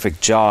the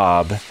perfect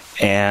job.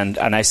 And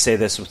I say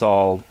this with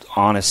all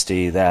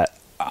honesty, that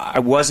I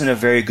wasn't a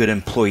very good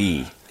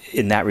employee.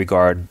 in that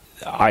regard,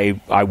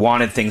 I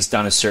wanted things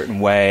done a certain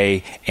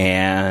way,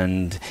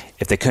 and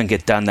if they couldn't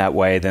get done that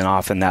way, then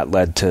often that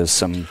led to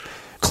some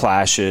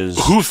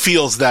clashes. Who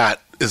feels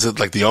that? Is it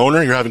like the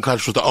owner? You're having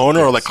clashes with the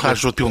owner, or like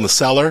clashes with people in the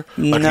cellar?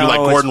 Like, no, you like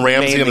Gordon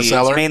Ramsay in the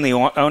cellar? It's mainly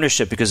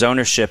ownership, because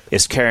ownership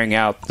is carrying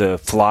out the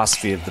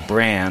philosophy of the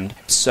brand.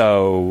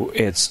 So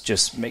it's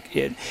just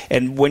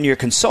and when you're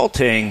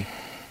consulting,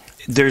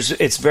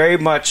 it's very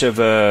much of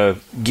a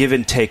give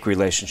and take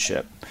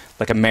relationship,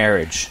 like a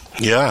marriage.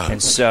 Yeah,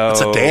 and so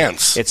it's a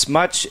dance. It's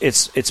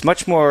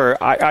much more.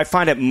 I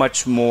find it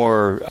much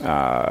more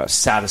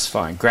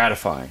satisfying,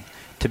 gratifying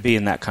to be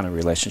in that kind of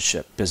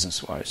relationship,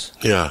 business wise.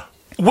 Yeah.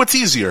 What's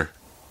easier?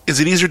 Is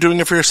it easier doing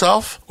it for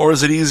yourself, or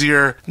is it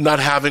easier not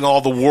having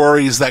all the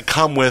worries that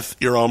come with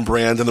your own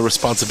brand and the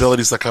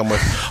responsibilities that come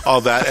with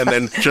all that, and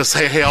then just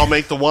say, hey, I'll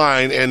make the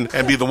wine and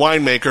be the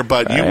winemaker,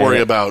 but you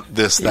worry about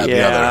this, that, and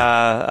the other?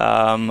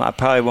 Yeah, I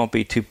probably won't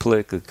be too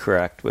politically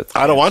correct with.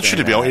 I don't want you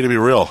to be. I want you to be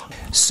real.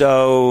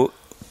 So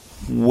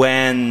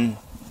when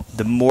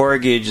the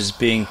mortgage is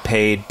being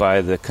paid by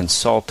the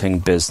consulting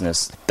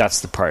business, that's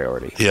the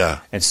priority.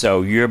 Yeah. And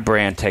so your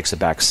brand takes a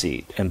back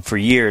seat. And for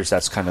years,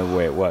 that's kind of the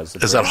way it was.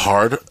 Is that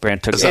hard?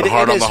 Is that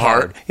hard on the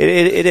heart?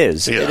 It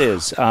is. Yeah. It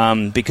is.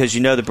 Because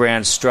the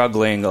brand's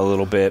struggling a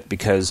little bit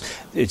because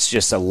it's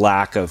just a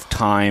lack of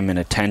time and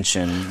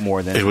attention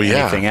more than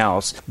anything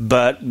else.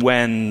 But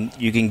when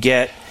you can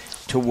get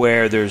to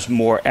where there's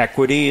more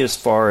equity as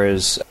far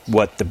as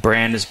what the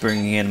brand is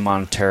bringing in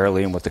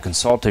monetarily and what the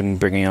consulting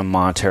bringing in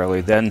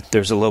monetarily, then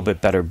there's a little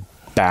bit better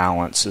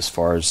balance as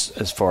far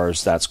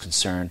as that's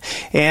concerned.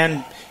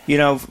 And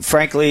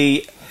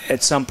frankly,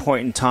 at some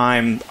point in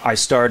time, I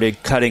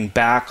started cutting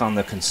back on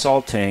the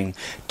consulting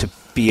to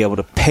be able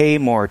to pay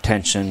more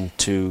attention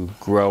to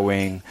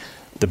growing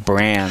the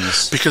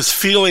brands. Because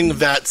feeling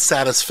that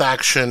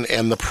satisfaction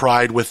and the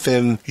pride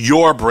within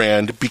your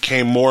brand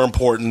became more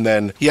important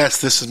than, yes,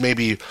 this is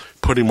maybe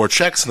putting more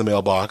checks in the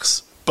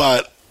mailbox,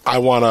 but I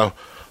want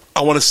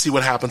to see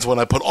what happens when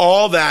I put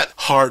all that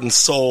heart and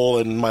soul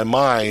and my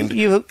mind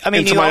into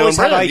my own brand.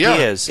 Have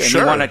ideas, and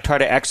sure. You want to try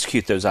to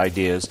execute those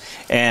ideas.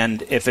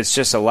 And if it's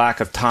just a lack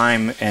of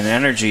time and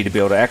energy to be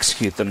able to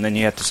execute them, then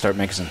you have to start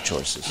making some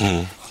choices.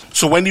 Mm.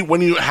 So when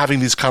you're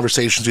having these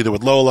conversations either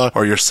with Lola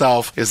or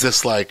yourself, is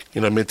this like,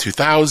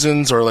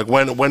 mid-2000s, or like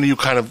when are you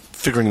kind of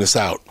figuring this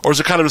out? Or is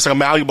it kind of just like a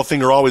malleable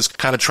thing you're always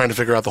kind of trying to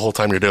figure out the whole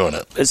time you're doing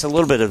it? It's a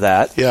little bit of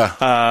that. Yeah.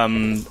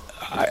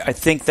 I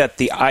think that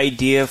the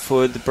idea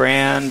for the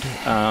brand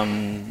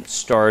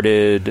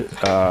started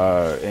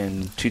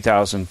in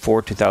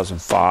 2004,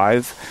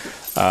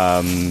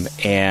 2005.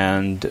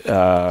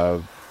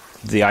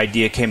 The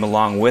idea came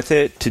along with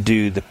it to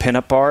do the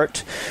pinup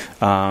art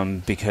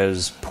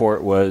because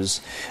port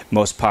was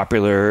most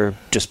popular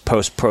just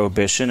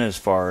post-Prohibition as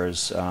far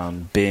as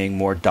being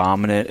more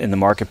dominant in the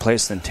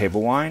marketplace than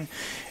table wine.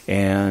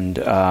 And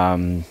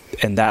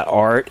that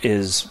art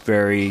is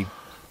very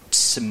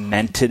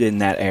cemented in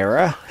that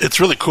era. It's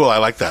really cool. I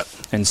like that.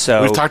 And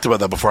so we've talked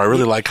about that before. I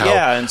really like how...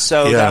 Yeah, and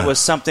so that was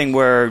something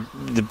where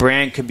the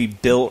brand could be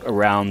built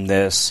around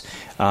this.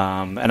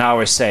 And I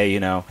always say,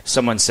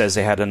 someone says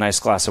they had a nice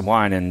glass of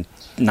wine, and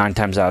 9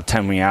 times out of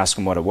 10 when you ask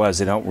them what it was,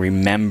 they don't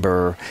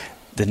remember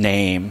the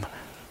name,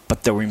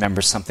 but they'll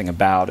remember something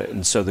about it.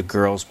 And so the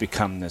girls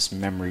become this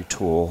memory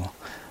tool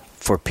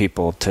for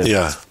people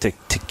to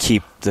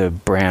keep the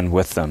brand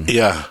with them.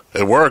 Yeah,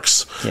 it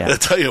works. Yeah. I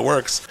tell you, it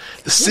works.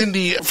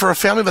 Cindy, for a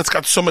family that's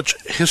got so much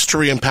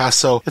history in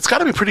Paso, it's got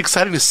to be pretty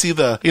exciting to see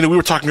we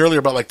were talking earlier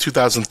about like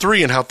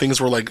 2003 and how things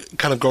were like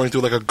kind of going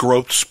through like a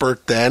growth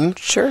spurt then.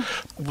 Sure.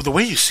 The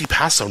way you see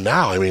Paso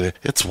now,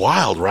 it's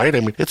wild, right?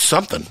 It's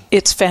something.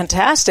 It's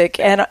fantastic.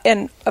 And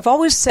I've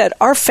always said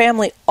our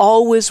family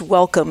always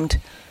welcomed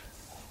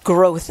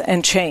growth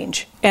and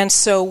change. And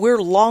so we're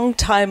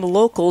longtime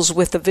locals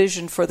with a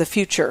vision for the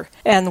future.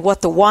 And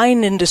what the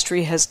wine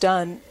industry has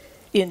done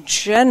in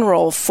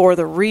general for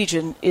the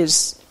region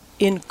is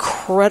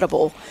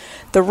incredible.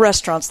 The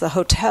restaurants, the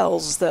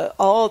hotels,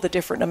 all the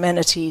different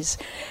amenities.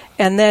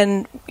 And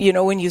then,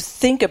 when you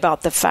think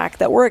about the fact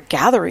that we're a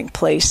gathering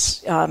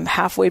place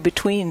halfway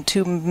between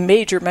 2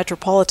 major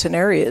metropolitan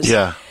areas.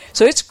 Yeah.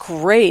 So it's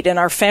great, and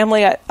our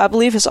family, I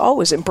believe, has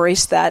always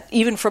embraced that,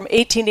 even from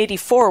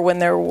 1884 when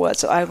there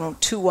was, 2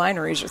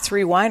 wineries or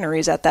 3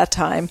 wineries at that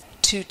time,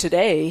 to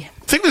today.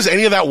 Think there's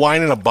any of that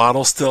wine in a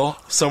bottle still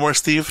somewhere,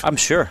 Steve? I'm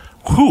sure.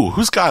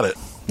 Who's got it?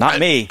 Not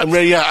me.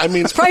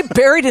 It's probably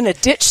buried in a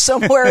ditch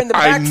somewhere in the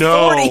back. I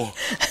know.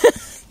 40.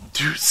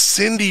 Dude,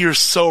 Cindy, you're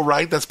so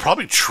right. That's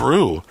probably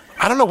true.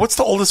 I don't know. What's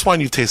the oldest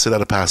wine you've tasted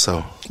out of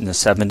Paso? In the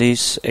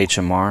 70s,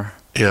 HMR.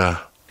 Yeah.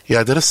 Yeah,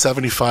 I did a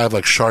 75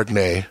 like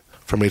Chardonnay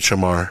from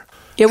HMR.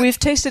 Yeah, we've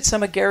tasted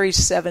some of Gary's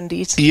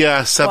 70s.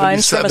 Yeah,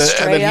 77. And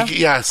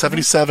then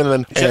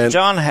 77. And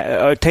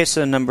John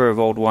tasted a number of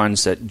old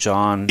wines that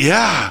John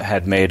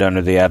had made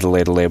under the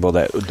Adelaide label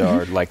that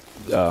are like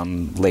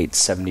late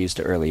 70s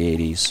to early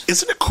 80s.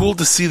 Isn't it cool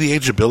to see the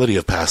ageability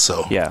of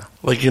Paso? Yeah.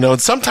 Like, and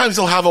sometimes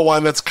you'll have a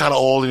wine that's kind of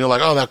old and you're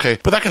like, oh, okay.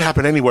 But that can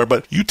happen anywhere.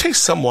 But you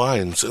taste some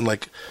wines and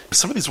like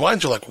some of these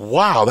wines, you're like,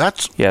 wow,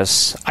 that's...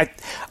 Yes. I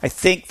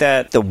think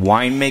that the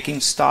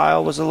winemaking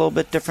style was a little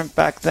bit different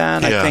back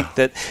then. I think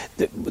that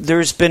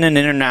there's been an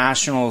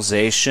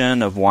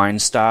internationalization of wine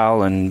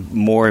style and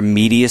more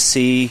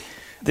immediacy.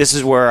 This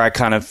is where I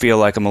kind of feel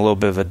like I'm a little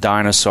bit of a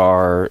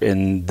dinosaur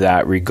in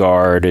that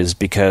regard, is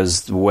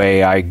because the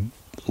way I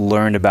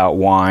learned about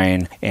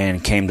wine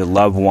and came to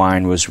love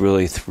wine was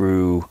really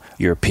through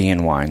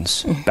European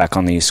wines back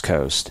on the East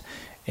Coast.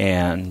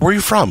 And where are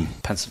you from?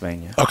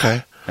 Pennsylvania.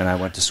 Okay. And I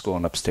went to school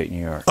in upstate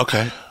New York.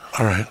 Okay.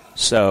 All right.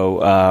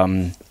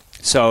 So,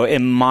 so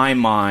in my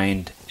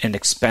mind, an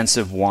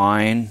expensive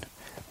wine,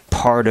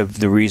 part of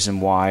the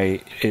reason why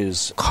it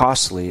is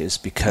costly is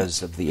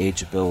because of the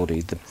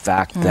ageability, the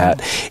fact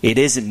that it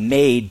isn't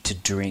made to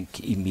drink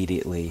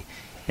immediately.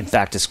 In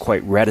fact, it's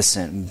quite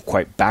reticent and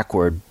quite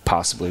backward,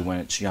 possibly, when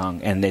it's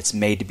young. And it's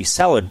made to be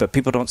cellared, but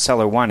people don't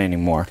cellar wine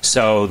anymore.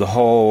 So the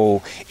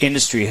whole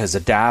industry has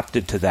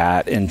adapted to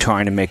that in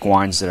trying to make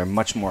wines that are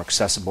much more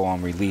accessible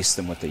on release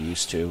than what they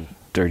used to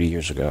 30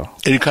 years ago.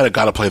 And you kind of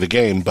got to play the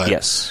game, but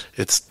yes,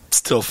 it's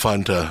still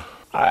fun to...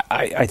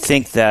 I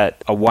think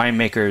that a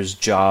winemaker's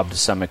job to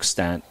some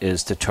extent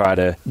is to try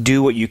to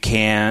do what you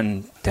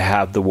can to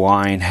have the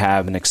wine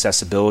have an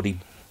accessibility,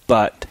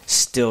 but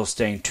still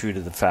staying true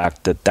to the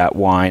fact that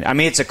wine... I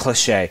mean, it's a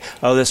cliche.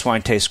 Oh, this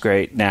wine tastes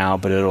great now,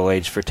 but it'll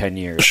age for 10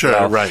 years. Sure,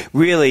 well, right.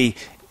 Really,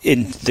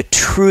 the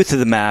truth of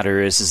the matter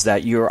is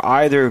that you're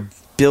either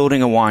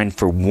building a wine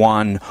for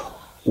one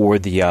or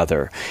the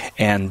other.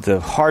 And the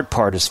hard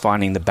part is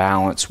finding the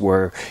balance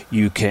where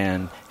you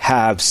can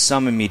have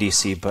some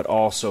immediacy, but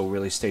also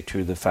really stay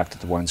true to the fact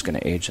that the wine's going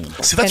to age in the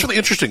bottle. See, that's really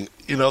interesting.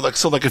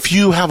 Like if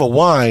you have a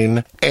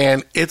wine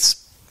and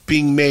it's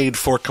being made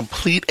for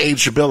complete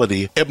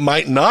ageability, it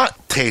might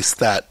not taste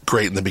that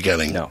great in the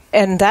beginning. No.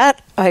 And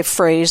that I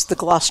phrased the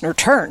Glossner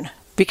turn,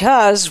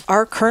 because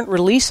our current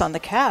release on the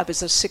cab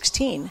is a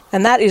 16,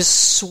 and that is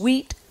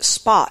sweet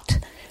spot,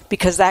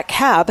 because that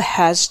cab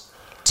has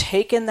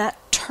taken that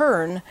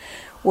turn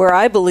where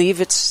I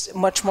believe it's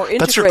much more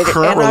integrated. That's your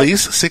current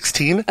release,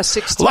 16? A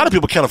 16. A lot of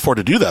people can't afford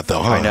to do that,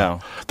 though, huh? I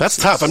know. That's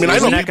tough. I mean,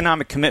 There's an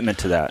economic commitment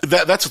to that.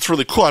 That's what's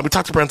really cool. I mean, we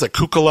talked to brands like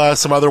Kukula,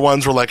 some other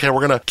ones were like, hey,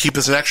 we're going to keep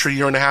this an extra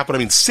year and a half. But I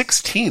mean,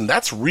 16,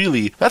 that's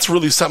really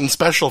something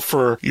special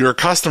for your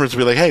customers to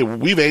be like, hey,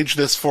 we've aged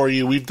this for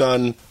you. We've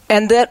done...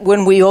 And that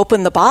when we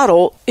open the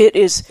bottle,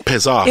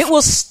 pays off. It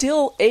will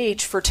still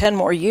age for 10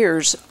 more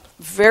years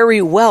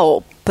very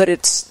well, but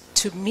it's,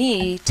 to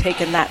me,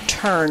 taken that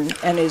turn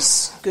and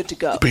is good to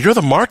go. But you're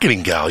the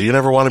marketing gal. You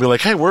never want to be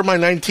like, hey, where are my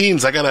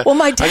 19s? I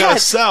gotta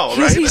sell,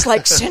 right? He's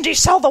like, Cindy,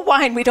 sell the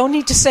wine. We don't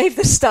need to save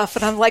this stuff.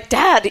 And I'm like,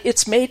 Dad,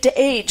 it's made to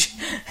age.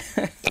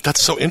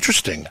 That's so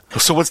interesting.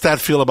 So what's Dad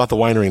feel about the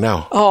winery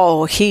now?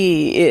 Oh,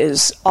 he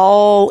is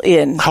all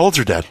in. How old's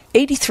your dad?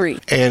 83.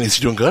 And is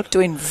he doing good?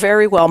 Doing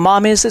very well.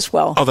 Mom is as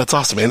well. Oh, that's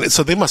awesome. And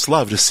so they must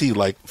love to see,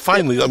 like,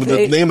 finally,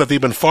 the name that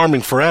they've been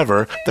farming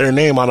forever, their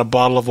name on a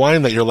bottle of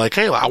wine that you're like,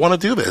 hey, I want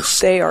to do this.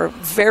 They are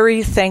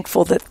very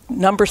thankful that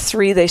number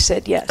 3, they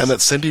said yes. And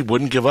that Cindy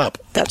wouldn't give up.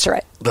 That's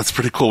right. That's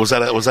pretty cool. Was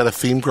that a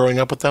theme growing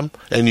up with them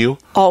and you?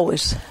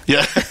 Always.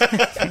 Yeah.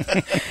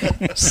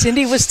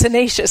 Cindy was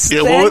tenacious.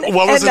 Yeah.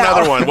 What was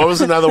another one? What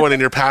was another one in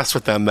your past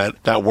with them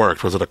that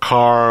worked? Was it a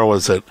car?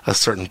 Was it a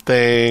certain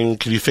thing?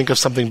 Can you think of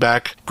something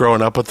back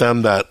growing up with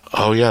them that,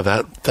 oh yeah,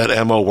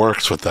 that MO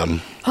works with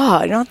them?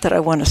 Oh, not that I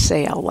want to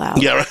say out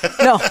loud. Yeah. Right.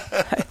 No,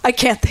 I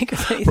can't think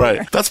of anything.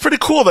 Right. That's pretty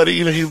cool that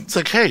he's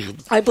like, hey.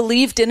 I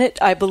believed in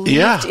it. I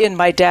believed in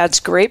my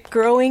dad's grape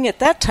growing. At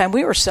that time,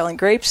 we were selling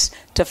grapes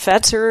to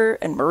Fetzer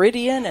and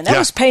Meridian, and that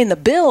was paying the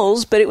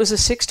bills, but it was a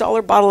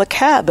 $6 bottle of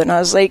Cab. And I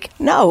was like,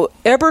 no,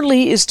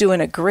 Eberly is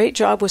doing a great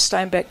job with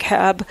Steinbeck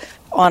Cab.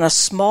 On a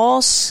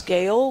small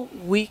scale,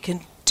 we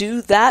can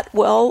do that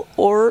well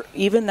or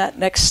even that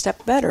next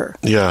step better.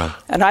 Yeah.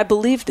 And I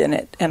believed in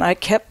it, and I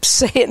kept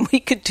saying we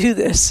could do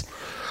this.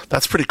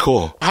 That's pretty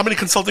cool. How many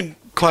consulting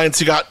clients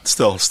you got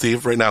still,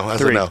 Steve, right now?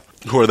 3.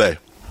 Who are they?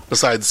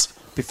 Besides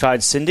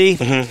Cindy?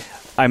 Mm-hmm.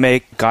 I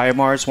make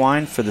Guyamars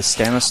wine for the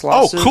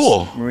Stanislauses. Oh,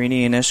 cool.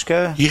 Marini and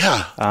Ishka.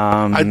 Yeah.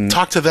 I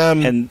talked to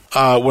them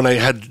when I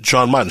had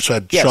John Munch. So I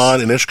had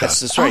John and Ishka.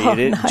 That's right. You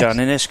did. Nice. John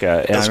and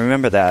Ishka. And I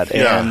remember that.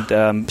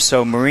 Yeah. And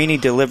so Marini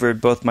delivered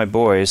both my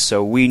boys.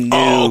 So we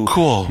knew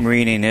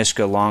Marini and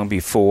Ishka long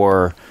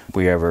before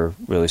we ever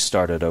really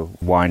started a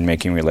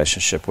winemaking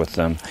relationship with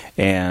them.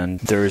 And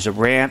there's a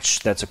ranch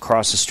that's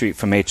across the street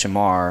from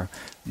HMR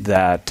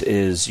that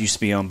used to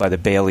be owned by the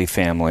Bailey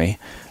family.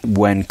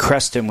 When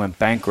Creston went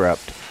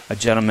bankrupt, a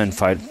gentleman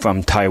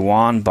from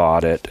Taiwan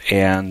bought it,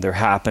 and there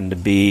happened to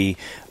be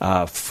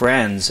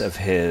friends of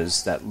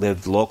his that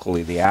lived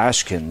locally, the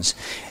Ashkins,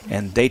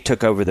 and they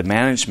took over the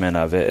management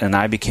of it, and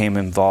I became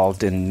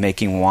involved in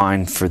making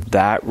wine for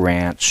that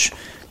ranch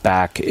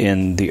back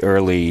in the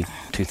early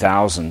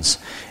 2000s.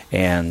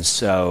 And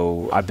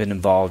so I've been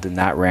involved in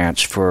that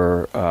ranch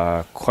for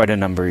quite a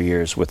number of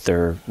years with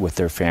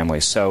their family.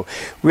 So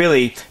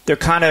really, they're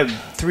kind of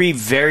 3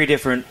 very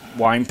different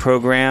wine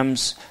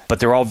programs, but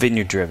they're all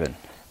vineyard driven,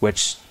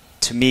 which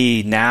to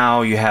me,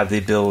 now you have the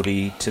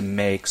ability to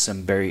make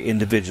some very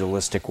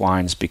individualistic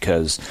wines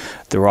because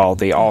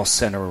they all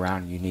center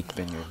around unique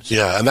vineyards.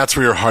 Yeah, and that's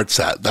where your heart's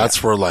at.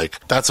 That's where,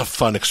 that's a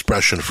fun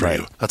expression for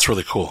you. That's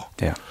really cool.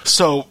 Yeah.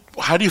 So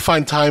how do you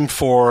find time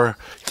for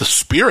the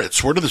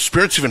spirits? Where do the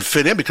spirits even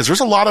fit in? Because there's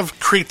a lot of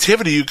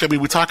creativity.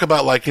 We talk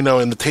about,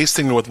 in the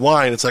tasting with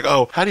wine, it's like,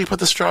 oh, how do you put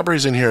the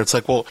strawberries in here? It's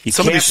like, well, you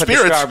some of these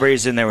spirits... put the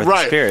strawberries in there with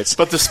the spirits.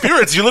 But the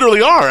spirits, you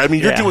literally are. I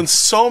mean, you're doing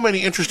so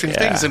many interesting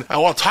things. And I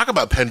want to talk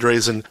about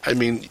Pendrays, and I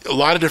mean, a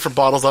lot of different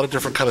bottles, a lot of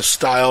different kind of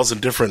styles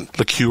and different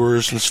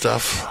liqueurs and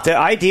stuff. The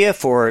idea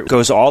for it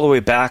goes all the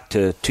way back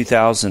to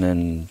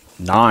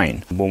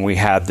 2009 when we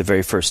had the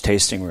very first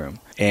tasting room.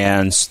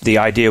 And the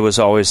idea was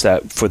always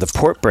that for the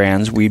port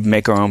brands, we'd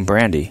make our own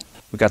brandy.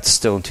 We got the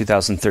still in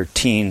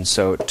 2013,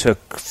 so it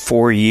took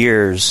 4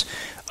 years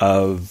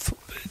of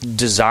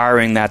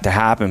desiring that to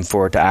happen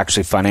for it to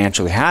actually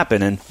financially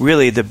happen. And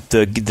really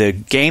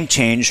the game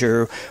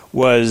changer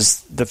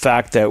was the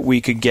fact that we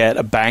could get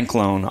a bank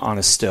loan on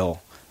a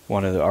still.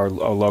 One of our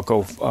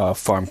local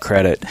farm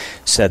credit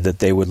said that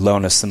they would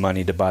loan us the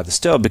money to buy the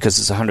still because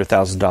it's a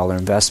 $100,000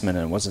 investment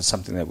and it wasn't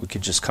something that we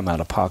could just come out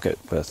of pocket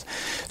with.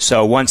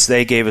 So once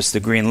they gave us the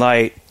green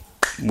light,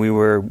 we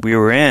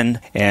were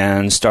in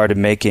and started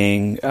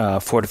making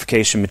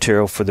fortification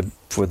material for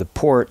the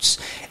ports,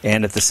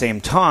 and at the same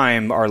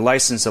time, our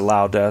license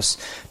allowed us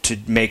to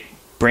make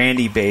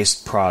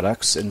brandy-based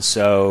products, and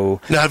so...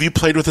 Now, have you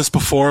played with this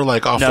before,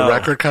 off the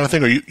record kind of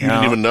thing, or you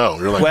didn't even know?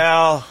 You're like,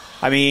 well...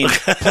 I mean,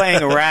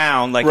 playing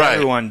around like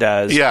everyone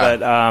does,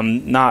 but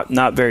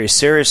not very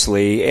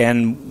seriously.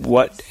 And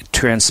what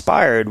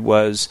transpired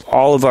was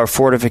all of our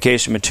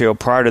fortification material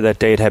prior to that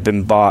date had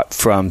been bought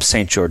from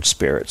St. George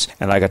Spirits,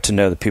 and I got to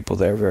know the people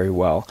there very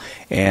well.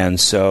 And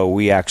so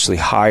we actually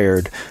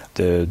hired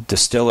the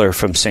distiller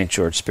from St.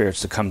 George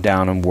Spirits to come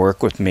down and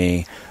work with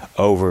me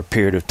over a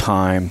period of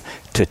time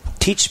to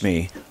teach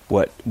me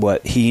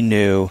what he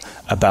knew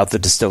about the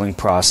distilling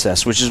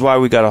process, which is why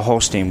we got a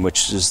Holstein,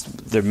 which is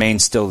their main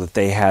still that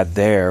they had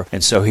there.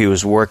 And so he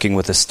was working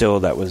with a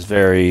still that was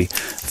very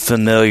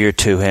familiar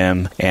to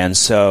him. And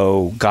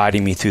so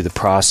guiding me through the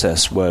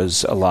process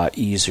was a lot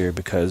easier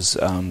because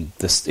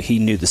he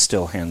knew the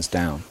still hands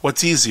down.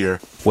 What's easier?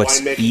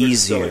 What's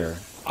easier?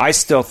 I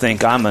still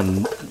think I'm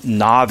a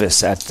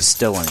novice at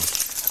distilling.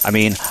 I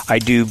mean, I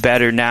do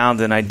better now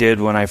than I did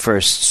when I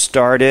first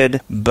started,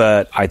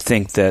 but I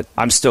think that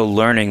I'm still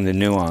learning the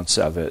nuance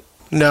of it.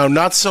 No,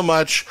 not so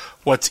much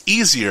what's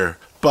easier,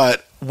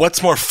 but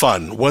what's more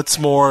fun? What's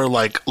more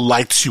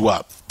lights you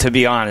up? To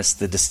be honest,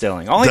 the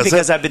distilling. Only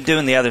because I've been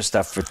doing the other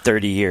stuff for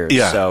 30 years.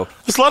 Yeah. So.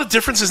 There's a lot of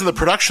differences in the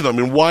production, though. I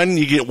mean, one,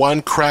 you get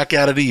one crack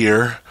at it a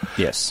year.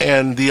 Yes.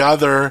 And the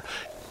other,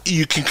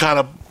 you can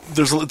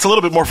it's a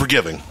little bit more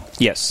forgiving.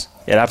 Yes.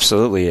 It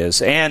absolutely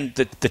is. And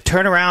the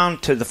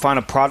turnaround to the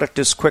final product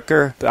is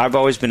quicker. I've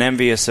always been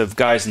envious of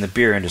guys in the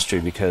beer industry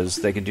because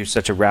they can do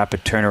such a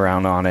rapid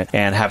turnaround on it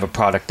and have a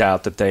product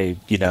out that they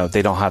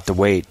don't have to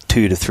wait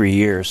 2 to 3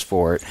 years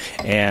for it.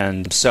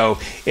 And so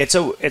it's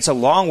a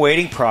long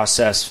waiting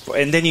process.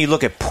 And then you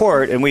look at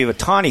port, and we have a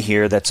Tawny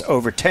here that's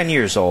over 10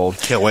 years old.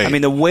 Can't wait. I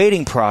mean, the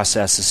waiting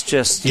process is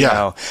just, you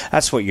know,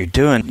 that's what you're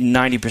doing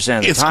 90%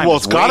 of the time. Well,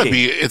 it's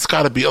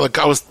got to be.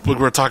 We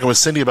were talking with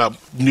Cindy about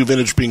new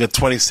vintage being a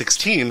 2016.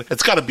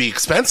 It's got to be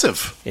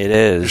expensive. It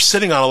is. You're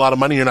sitting on a lot of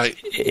money. You're not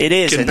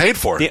getting paid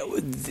for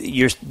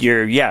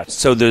it.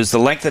 So there's the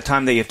length of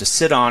time that you have to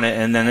sit on it,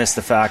 and then it's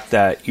the fact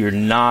that you're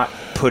not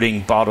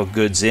putting bottled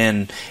goods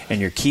in and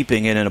you're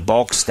keeping it in a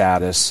bulk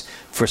status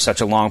for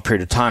such a long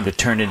period of time to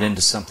turn it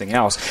into something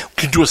else.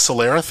 Can you do a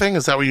Solera thing?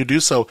 Is that what you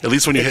do? So at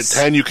least when you hit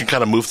 10, you can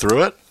kind of move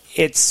through it?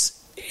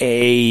 It's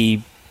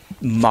a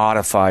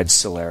modified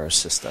Solera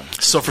system.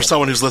 So for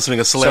someone who's listening,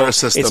 a Solera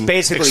system, it's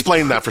basically,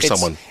 explain that for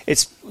someone.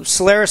 It's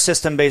Solera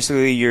system,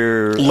 basically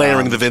you're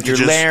layering the vintages.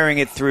 You're layering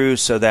it through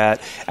so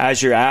that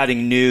as you're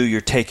adding new,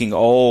 you're taking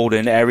old,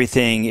 and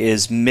everything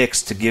is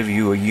mixed to give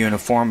you a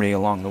uniformity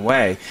along the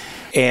way.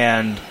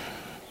 And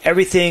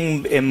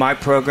everything in my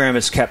program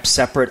is kept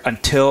separate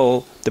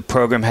until the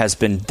program has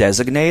been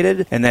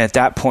designated, and then at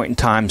that point in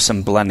time,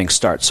 some blending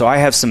starts. So I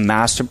have some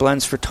master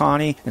blends for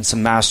Tawny and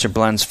some master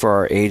blends for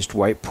our aged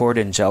white port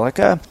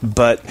Angelica,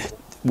 but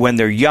when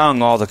they're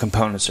young, all the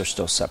components are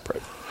still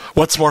separate.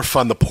 What's more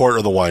fun, the port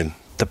or the wine?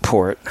 The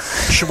port.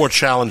 Which is more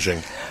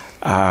challenging?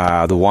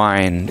 The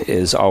wine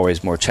is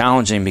always more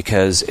challenging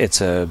because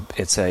it's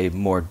a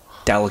more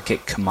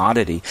delicate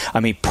commodity. I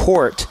mean,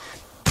 port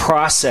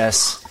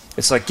process...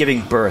 It's like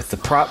giving birth.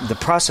 The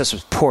process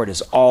with port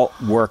is all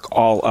work,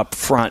 all up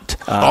front.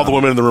 All the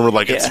women in the room are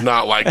like, it's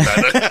not like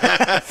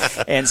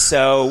that. And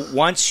so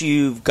once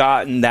you've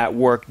gotten that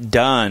work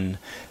done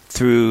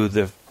through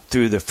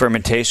the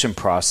fermentation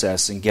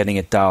process and getting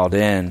it dialed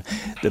in,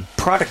 the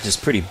product is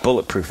pretty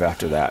bulletproof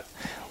after that.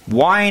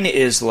 Wine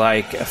is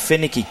like a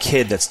finicky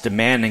kid that's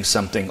demanding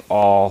something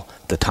all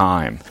the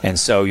time. And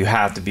so you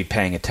have to be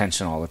paying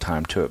attention all the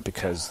time to it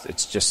because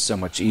it's just so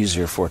much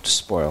easier for it to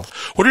spoil.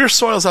 What are your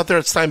soils out there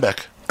at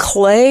Steinbeck?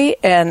 Clay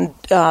and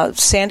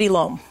sandy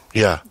loam.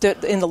 Yeah.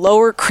 In the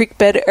lower creek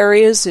bed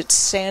areas, it's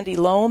sandy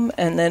loam,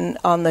 and then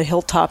on the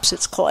hilltops,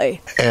 it's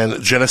clay.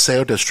 And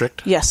Geneseo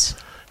District? Yes.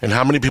 And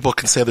how many people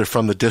can say they're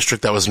from the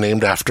district that was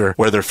named after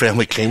where their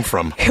family came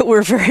from?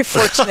 We're very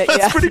fortunate,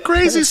 That's pretty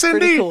crazy, Cindy.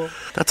 Pretty cool.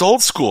 That's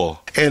old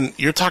school. And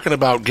you're talking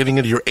about getting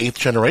into your 8th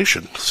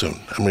generation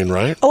soon. I mean,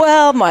 right?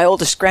 Well, my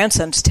oldest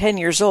grandson's 10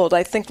 years old.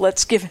 I think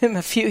let's give him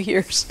a few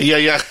years.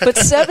 Yeah. But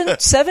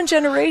seven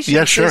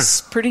generations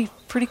is pretty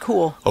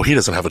cool. Oh, he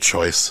doesn't have a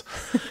choice.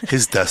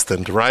 He's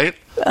destined, right?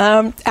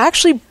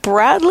 Actually,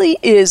 Bradley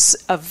is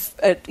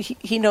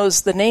he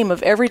knows the name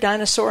of every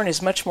dinosaur and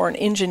is much more an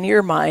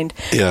engineer mind.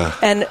 Yeah.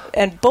 And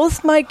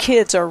both my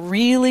kids are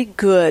really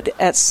good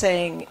at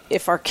saying,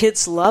 if our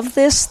kids love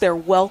this, they're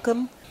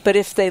welcome. But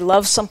if they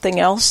love something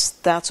else,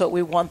 that's what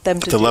we want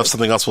them to do. If they love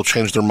something else, we'll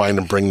change their mind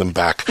and bring them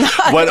back.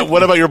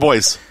 What about your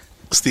boys,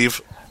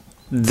 Steve?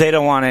 They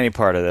don't want any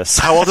part of this.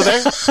 How old are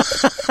they?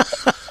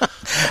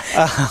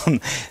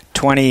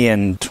 20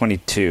 and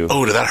 22.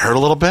 Oh, did that hurt a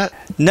little bit?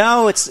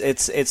 No, it's.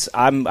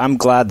 I'm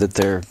glad that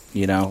they're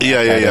that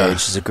age.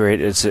 It's a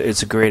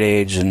great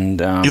age,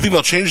 and you think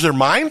they'll change their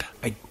mind?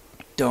 I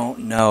don't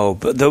know,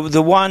 but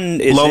the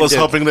one is Lola's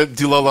hoping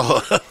that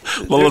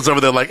Lola's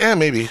over there like,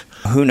 maybe.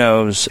 Who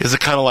knows? Is it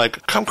kind of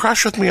like, come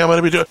crush with me? I'm going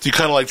to be doing. Do you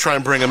kind of like try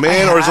and bring them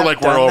in, or is it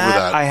like we're over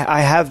that?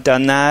 I have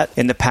done that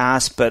in the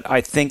past, but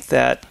I think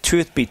that,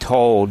 truth be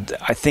told,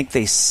 I think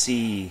they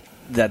see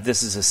that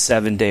this is a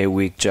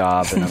 7-day-a-week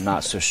job, and I'm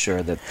not so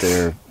sure that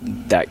they're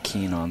that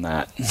keen on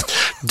that.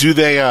 Do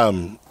they?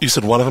 You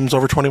said one of them's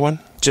over 21?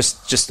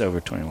 Just over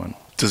 21.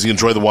 Does he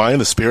enjoy the wine,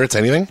 the spirits,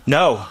 anything?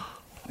 No,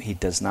 he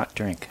does not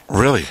drink.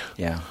 Really?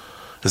 Yeah.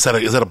 Is that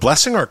a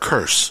blessing or a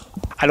curse?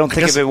 I don't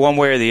think of it one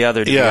way or the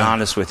other, to be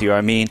honest with you.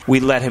 I mean, we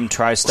let him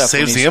try stuff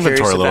when he's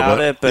curious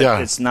about it, but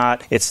it's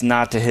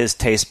not to his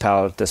taste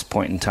palate at this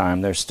point in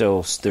time. They're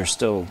still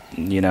soda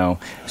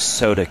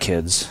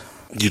kids.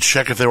 You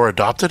check if they were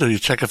adopted, or you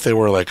check if they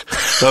were like,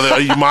 are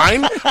you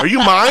mine? Are you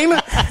mine?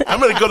 I'm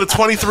going to go to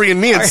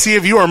 23andMe and see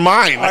if you are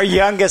mine. Our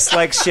youngest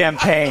likes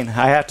champagne.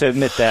 I have to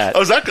admit that.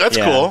 Oh, that's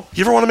cool.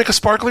 You ever want to make a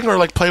sparkling or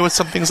like play with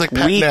some things like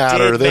Pet Nat or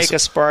this? We did make a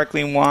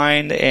sparkling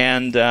wine,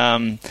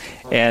 and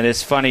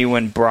it's funny,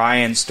 when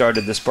Brian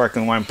started the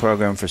sparkling wine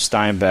program for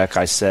Steinbeck,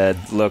 I said,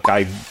 "Look,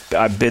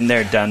 I've been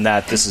there, done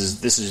that. This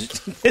is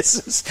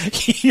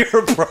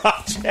your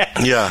project."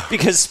 Yeah.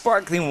 Because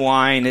sparkling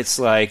wine, it's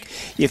like,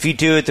 if you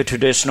do it the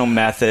traditional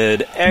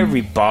method,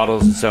 every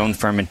bottle is its own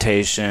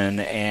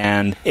fermentation,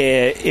 and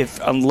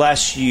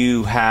unless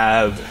you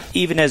have,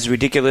 even as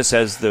ridiculous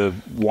as the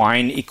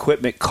wine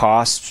equipment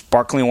costs,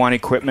 sparkling wine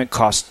equipment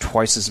costs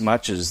twice as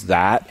much as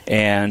that.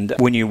 And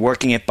when you're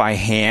working it by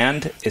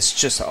hand, it's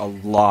just a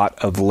lot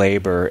of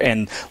labor.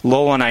 And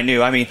Lola and I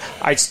knew,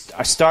 I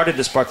started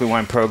the sparkling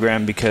wine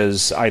program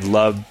because I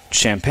loved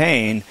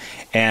champagne,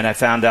 and I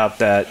found out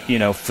that,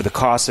 for the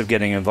cost of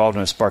getting involved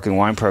in a sparkling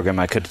wine program,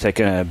 I could have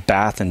taken a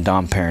bath in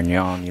Dom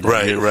Perignon.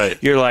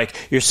 Right.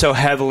 You're so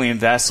heavily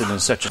invested in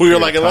such a period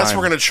of time. Unless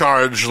we're going to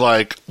charge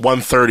like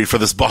 $130 for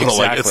this bottle,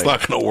 exactly. Like it's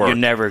not going to work. You're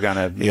never going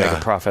to make a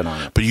profit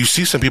on it. But you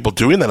see some people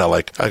doing that.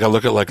 I got to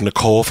look at like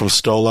Nicole from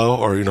Stolo,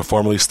 or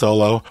formerly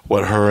Stolo,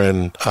 what her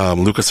and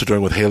Lucas are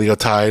doing with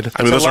Haleotide. It's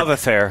a love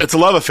affair. It's a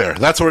love affair.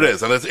 That's what it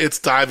is, and it's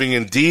diving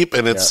in deep,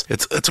 and it's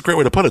a great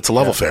way to put it. It's a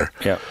love affair.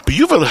 Yeah. But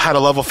you've had a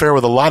love affair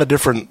with a lot of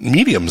different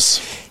mediums.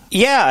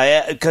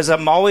 Yeah, because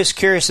I'm always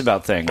curious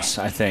about things,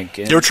 I think.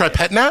 You ever try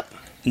Pet Nat?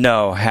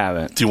 No,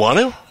 haven't. Do you want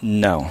to?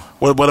 No.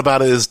 What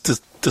about it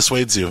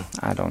dissuades you?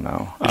 I don't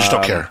know. You just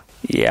don't care?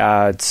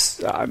 Yeah,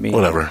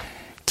 whatever.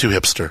 Too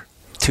hipster.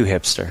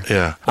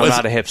 Yeah. I'm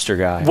not a hipster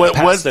guy. I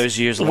passed those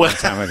years a long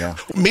time ago.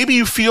 Maybe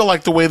you feel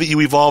like the way that you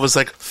evolve is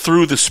like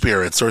through the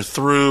spirits or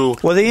through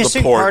the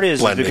interesting part is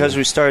blending. Because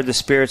we started the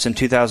spirits in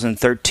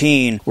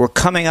 2013, we're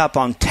coming up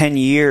on 10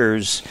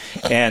 years,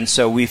 and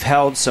so we've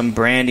held some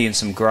brandy and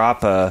some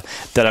grappa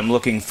that I'm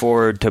looking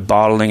forward to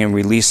bottling and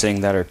releasing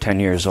that are 10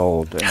 years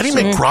old. How do you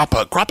make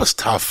grappa? Grappa's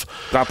tough.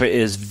 Grappa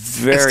is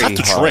very tough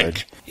to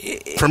drink.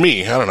 For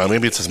me, I don't know.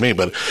 Maybe it's just me,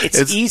 but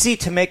it's easy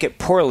to make it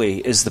poorly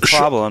is the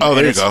problem. Oh,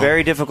 there you go. It's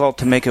very difficult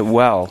to make it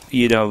well.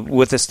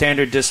 With a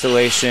standard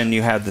distillation,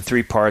 you have the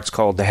 3 parts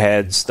called the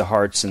heads, the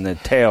hearts, and the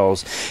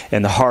tails.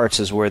 And the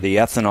hearts is where the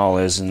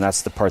ethanol is, and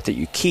that's the part that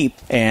you keep.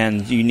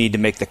 And you need to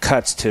make the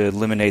cuts to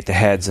eliminate the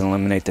heads and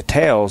eliminate the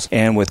tails.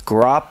 And with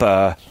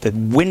grappa, the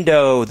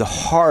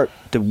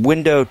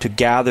window to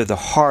gather the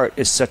heart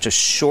is such a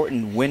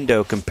shortened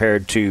window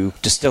compared to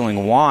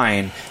distilling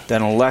wine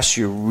that unless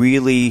you're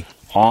really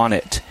on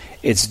it,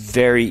 it's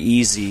very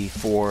easy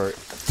for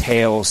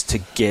tails to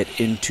get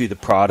into the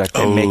product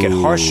and make it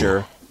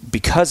harsher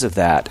because of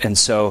that. And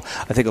so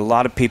I think a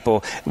lot of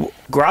people,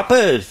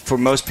 grappa for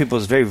most people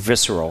is very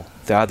visceral.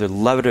 They either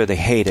love it or they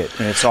hate it.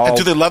 And it's all. And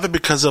do they love it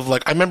because of,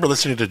 like, I remember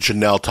listening to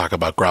Janelle talk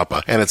about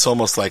grappa, and it's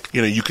almost like,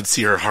 you could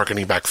see her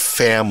hearkening back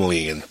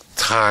family and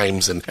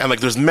times, and like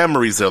there's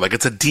memories there. Like,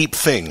 it's a deep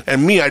thing.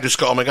 And me, I just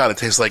go, oh my God, it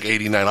tastes like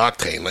 89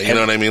 octane. Like, you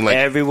know what I mean? Like,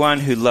 everyone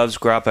who loves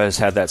grappa has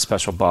had that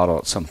special bottle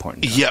at some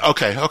point. Yeah,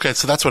 okay,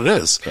 so that's what it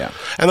is. Yeah.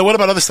 And then what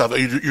about other stuff?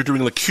 You're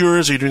doing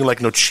liqueurs, are you doing like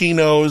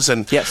nocinos?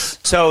 And yes.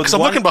 So because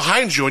I'm looking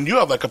behind you, and you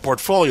have like a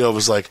portfolio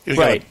of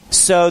right.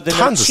 So the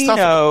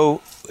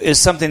nocino is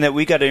something that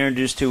we got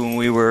introduced to when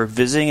we were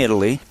visiting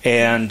Italy,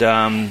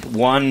 and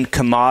one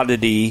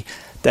commodity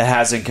that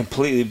hasn't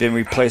completely been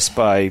replaced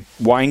by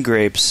wine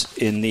grapes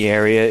in the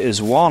area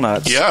is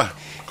walnuts. Yeah,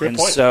 great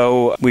point.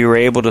 So we were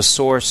able to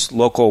source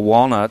local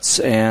walnuts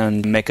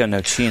and make a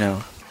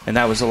nocino. And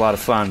that was a lot of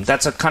fun.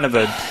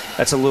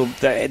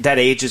 That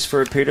ages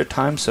for a period of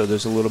time, so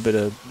there's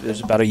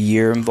about a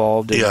year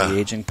involved in the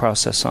aging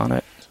process on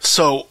it.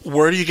 So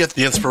where do you get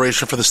the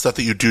inspiration for the stuff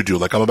that you do?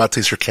 Like, I'm about to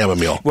taste your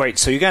chamomile. Right,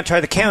 so you're going to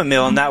try the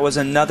chamomile, and that was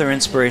another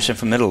inspiration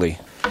from Italy.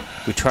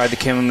 We tried the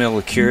chamomile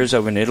liqueurs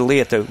over in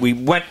Italy. We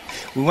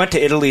went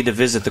to Italy to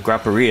visit the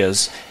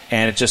grapperias,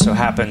 and it just so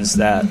happens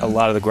that a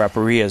lot of the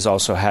grapperias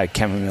also had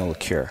chamomile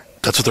liqueur.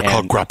 That's what they're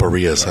called,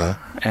 grapperias, huh?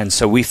 And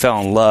so we fell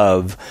in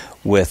love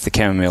with the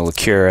chamomile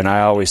liqueur, and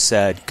I always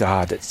said,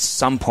 God, at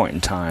some point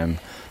in time,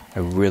 I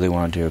really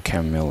want to do a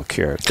chamomile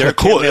liqueur. They're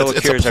cool.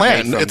 It's a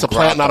plant. It's a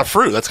plant, not a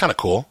fruit. That's kind of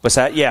cool. What's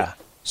that? Yeah.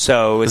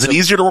 So is it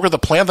easier to work with a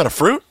plant than a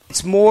fruit?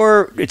 It's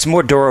more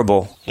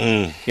durable.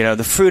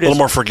 The fruit is a little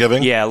more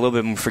forgiving. Yeah, a little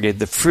bit more forgiving.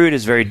 The fruit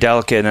is very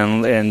delicate,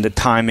 and the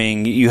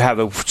timing. You have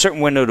a certain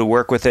window to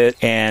work with it,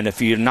 and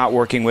if you're not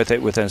working with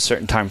it within a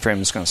certain time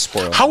frame, it's going to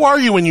spoil it. How are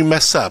you when you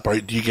mess up?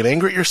 Do you get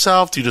angry at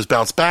yourself? Do you just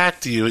bounce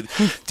back? Do you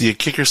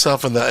kick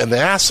yourself in the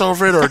ass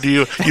over it, or do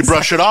you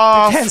brush it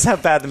off? Depends how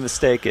bad the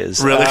mistake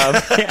is. Really,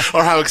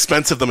 or how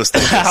expensive the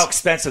mistake is. How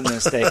expensive the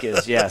mistake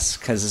is. Yes,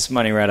 because it's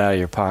money right out of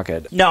your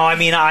pocket. No, I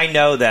mean, I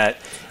know that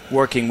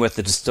working with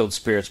the distilled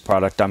spirits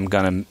product, I'm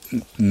going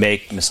to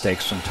make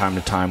mistakes from time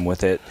to time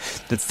with it.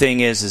 The thing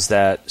is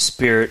that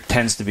spirit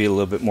tends to be a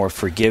little bit more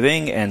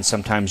forgiving, and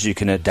sometimes you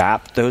can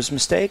adapt those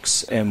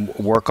mistakes and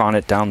work on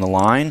it down the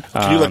line.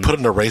 Can you put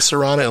an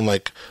eraser on it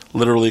and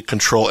literally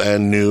control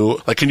and new?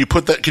 Can you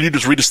put that? Can you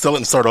just redistill it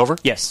and start over?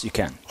 Yes, you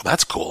can. Well,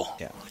 that's cool.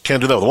 Yeah.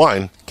 Can't do that with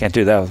wine. Can't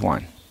do that with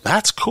wine.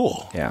 That's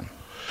cool. Yeah.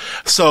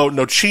 So,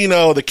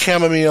 nocino, the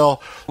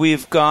chamomile.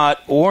 We've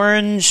got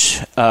orange,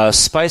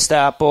 spiced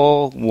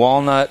apple,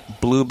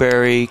 walnut,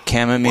 blueberry,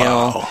 chamomile.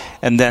 Wow.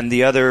 And then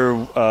the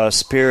other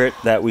spirit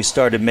that we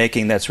started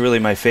making that's really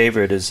my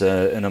favorite is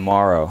an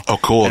Amaro. Oh,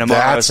 cool. And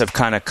Amaros have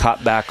kind of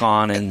caught back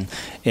on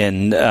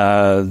in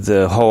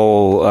the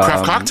whole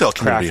craft cocktail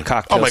community.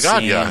 Craft cocktail oh, my God,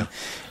 scene. Yeah.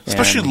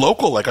 Especially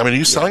local. Are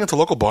you selling it to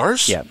local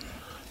bars? Yeah. I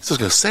was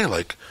going to say,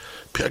 like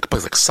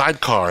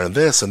Sidecar and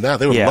this and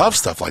that. They would love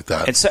stuff like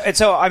that. And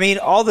so,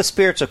 all the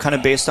spirits are kind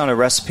of based on a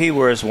recipe,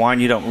 whereas wine,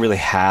 you don't really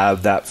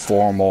have that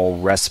formal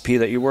recipe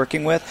that you're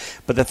working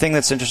with. But the thing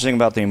that's interesting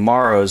about the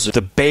Amaros,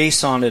 the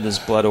base on it is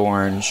blood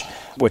orange,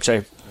 which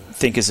I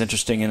think is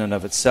interesting in and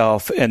of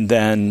itself. And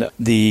then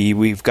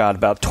we've got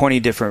about 20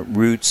 different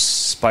roots,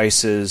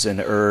 spices, and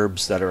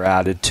herbs that are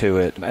added to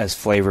it as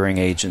flavoring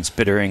agents,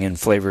 bittering and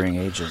flavoring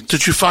agents.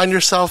 Did you find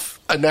yourself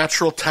a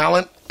natural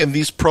talent in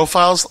these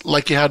profiles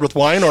like you had with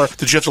wine, or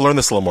did you have to learn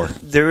this a little more?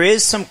 There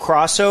is some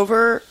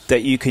crossover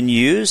that you can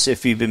use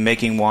if you've been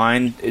making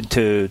wine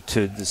to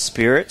the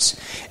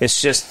spirits.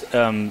 It's just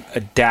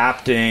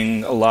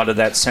adapting a lot of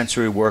that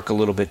sensory work a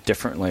little bit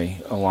differently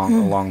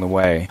along the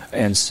way.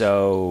 And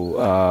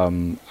so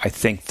I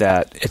think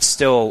that it's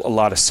still a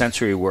lot of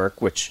sensory work,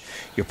 which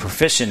you're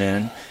proficient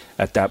in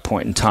at that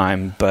point in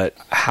time, but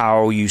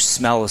how you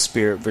smell a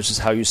spirit versus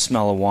how you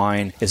smell a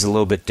wine is a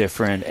little bit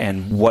different,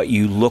 and what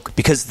you look,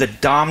 because the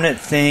dominant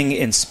thing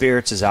in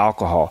spirits is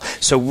alcohol.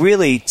 So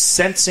really,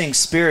 sensing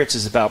spirits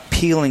is about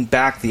peeling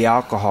back the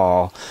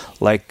alcohol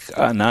like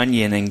an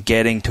onion and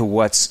getting to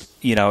what's,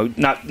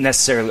 not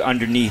necessarily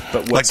underneath,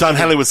 but what's... Like Don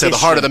Henley would say, the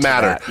heart of the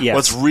matter. Yes.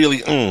 What's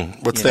really,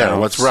 what's there,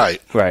 what's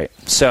right. Right.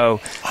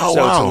 So it's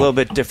a little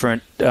bit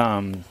different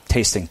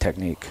tasting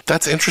technique.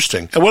 That's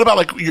interesting. And what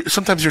about,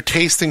 sometimes you're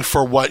tasting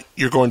for what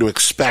you're going to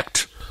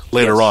expect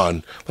later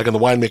on, like in the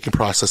winemaking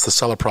process, the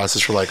cellar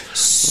process, you're like,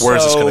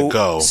 where's this going to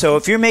go? So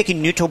if you're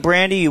making neutral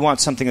brandy, you want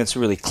something that's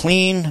really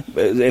clean.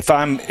 If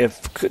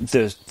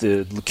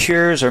the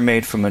liqueurs are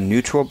made from a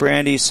neutral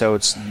brandy, so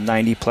it's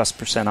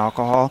 90+%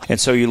 alcohol, and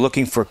so you're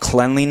looking for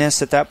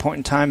cleanliness at that point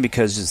in time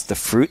because it's the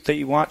fruit that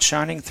you want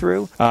shining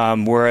through.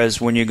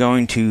 Whereas when you're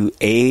going to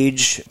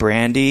age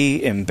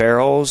brandy in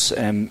barrels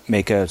and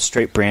make a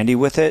straight brandy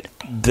with it,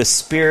 the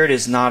spirit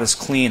is not as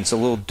clean. It's a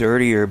little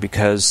dirtier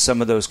because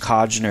some of those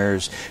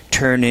congeners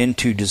turn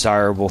into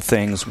desirable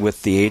things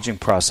with the aging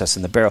process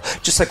in the barrel.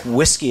 Just like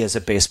whiskey as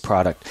a base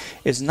product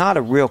is not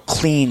a real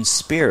clean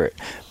spirit.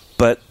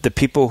 But the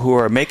people who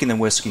are making the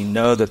whiskey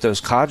know that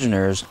those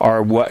congeners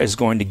are what is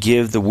going to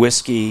give the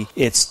whiskey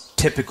its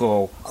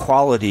typical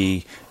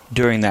quality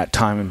during that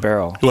time in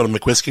barrel. You want to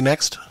make whiskey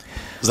next?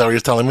 Is that what you're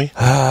telling me?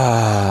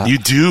 You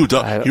do.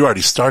 You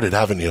already started,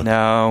 haven't you?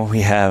 No,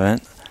 we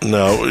haven't.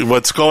 No.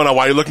 What's going on?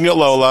 Why are you looking at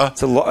Lola?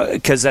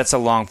 Because that's a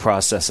long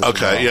process.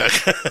 Okay, yeah.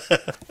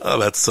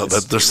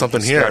 There's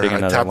something here.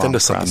 I tapped into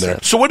something process there.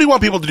 So what do you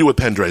want people to do with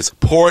Pendres?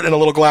 Pour it in a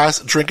little glass,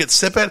 drink it,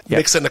 sip it,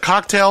 mix it in a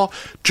cocktail,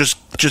 just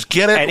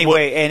get it?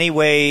 Any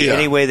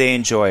way they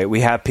enjoy it.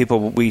 We have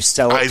people, we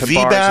sell it to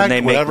bars and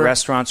they make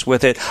restaurants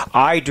with it.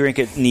 I drink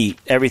it neat.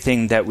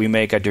 Everything that we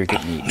make, I drink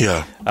it neat.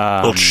 Yeah. A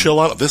little chill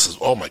on it. This is,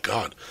 oh my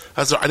God.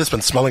 I just been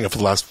smelling it for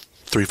the last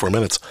 3-4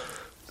 minutes.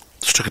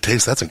 Just took a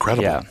taste. That's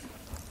incredible. Yeah.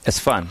 It's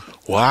fun.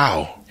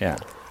 Wow. Yeah.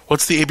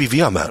 What's the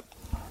ABV on that?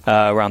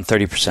 Around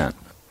 30%.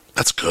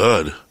 That's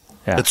good.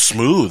 Yeah. It's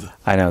smooth.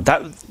 I know.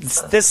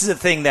 This is a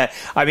thing that,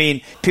 I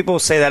mean, people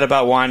say that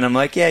about wine, and I'm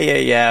like,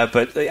 yeah.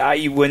 But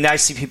when I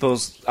see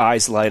people's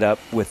eyes light up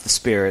with the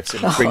spirits,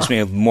 it brings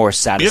me more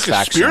satisfaction.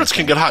 Yeah, spirits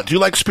can get hot. Do you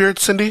like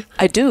spirits, Cindy?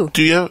 I do.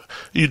 Do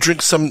you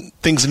drink some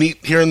things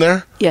neat here and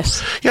there?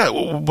 Yes. Yeah,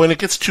 when it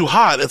gets too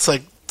hot, it's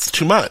like, it's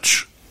too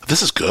much.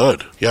 This is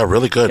good. Yeah,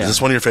 really good. Yeah. Is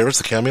this one of your favorites,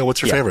 the Cameo?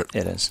 What's your favorite?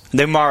 It is.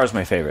 The Amara's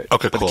my favorite.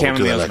 Okay, but cool. The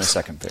Cameo We'll is my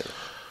second favorite.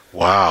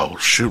 Wow.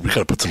 Shoot, we got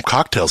to put some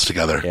cocktails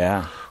together.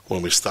 Yeah.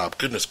 When we stop.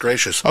 Goodness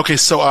gracious. Okay,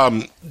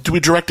 so do we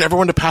direct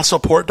everyone to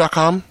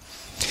PasoPort.com?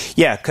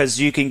 Yeah, because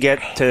you can get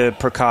to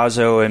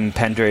Procaso and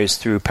Pendres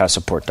through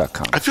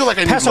Passport.com. I feel like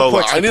I need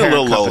Lola. I need a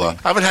little Lola.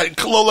 I haven't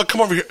had Lola.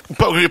 Come over here.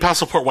 Your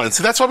Passport wine.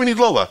 See, that's why we need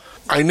Lola.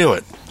 I knew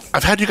it.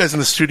 I've had you guys in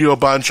the studio a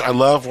bunch. I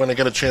love when I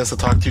get a chance to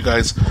talk to you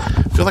guys.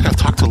 I feel like I've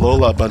talked to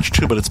Lola a bunch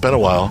too, but it's been a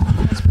while.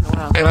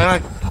 And I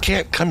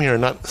can't come here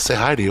and not say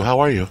hi to you.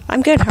 How are you?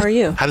 I'm good. How are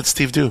you? How did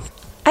Steve do?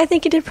 I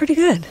think he did pretty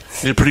good.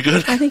 You did pretty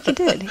good? I think he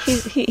did.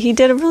 He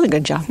did a really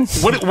good job.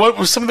 What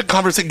was some of the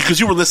conversation? Because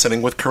you were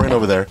listening with Corinne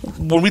over there.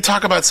 When we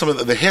talk about some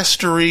of the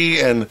history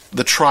and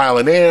the trial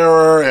and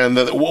error, and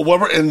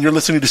and you're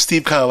listening to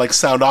Steve kind of like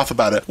sound off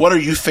about it, what are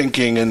you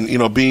thinking?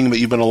 And being that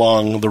you've been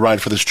along the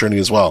ride for this journey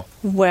as well.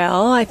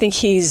 Well, I think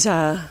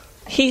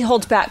he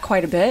holds back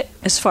quite a bit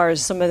as far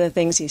as some of the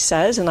things he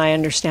says, and I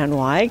understand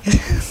why.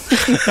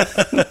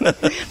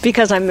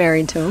 Because I'm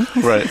married to him.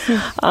 Right.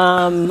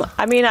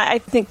 I mean, I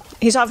think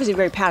he's obviously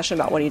very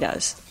passionate about what he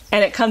does.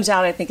 And it comes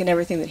out, I think, in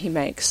everything that he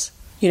makes.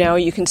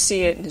 You can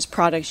see it in his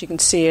products. You can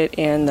see it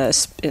in the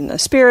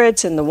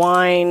spirits, in the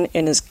wine,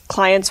 in his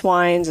clients'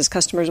 wines, his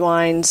customers'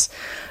 wines,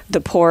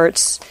 the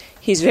ports.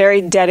 He's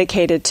very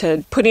dedicated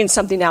to putting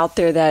something out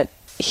there that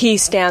he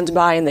stands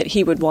by and that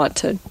he would want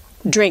to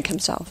drink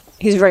himself.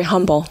 He's very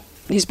humble.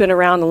 He's been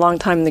around a long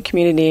time in the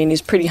community, and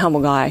he's a pretty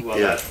humble guy.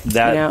 Yeah,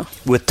 that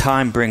with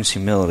time brings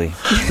humility.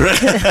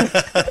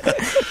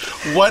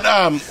 What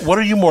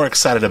are you more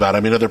excited about? I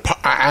mean, are there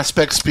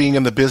aspects being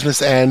in the business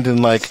end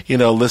and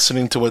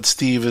listening to what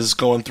Steve is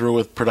going through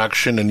with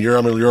production, and you're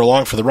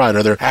along for the ride?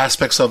 Are there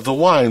aspects of the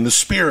wine, the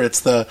spirits,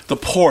 the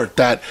port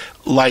that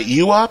light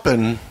you up?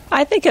 And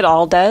I think it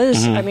all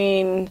does. Mm-hmm. I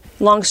mean,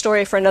 long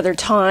story for another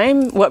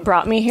time. What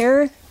brought me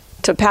here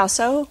to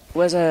Paso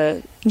was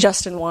a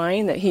Justin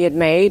wine that he had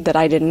made that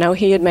I didn't know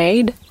he had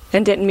made,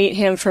 and didn't meet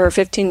him for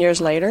 15 years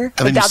later.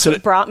 And that's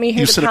what brought me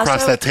here to Paso. You sit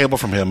across that table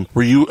from him.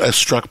 Were you as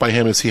struck by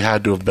him as he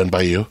had to have been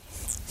by you?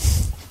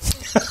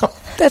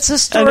 That's a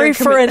story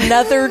for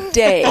another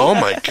day. Oh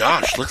my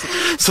gosh!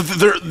 So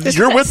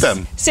you're with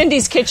them.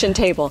 Cindy's kitchen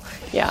table.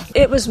 Yeah,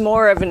 it was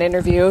more of an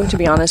interview, to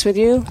be honest with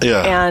you.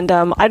 Yeah, and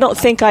I don't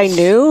think I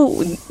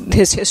knew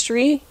his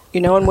history.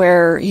 And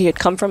where he had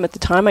come from at the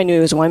time. I knew he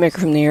was a winemaker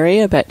from the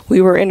area, but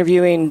we were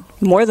interviewing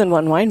more than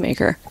one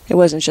winemaker. It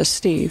wasn't just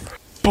Steve.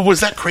 But was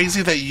that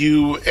crazy that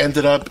you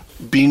ended up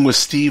being with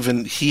Steve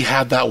and he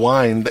had that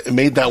wine,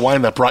 made that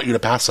wine that brought you to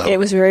Paso? It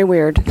was very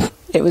weird.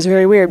 It was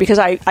very weird because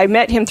I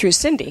met him through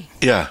Cindy.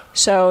 Yeah.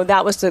 So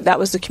that was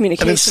the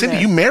communication. And then Cindy,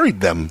 you married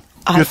them.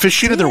 You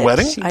officiated their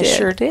wedding? I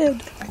sure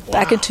did. Wow.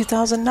 Back in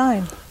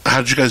 2009.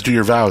 How did you guys do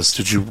your vows?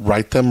 Did you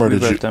write them, or we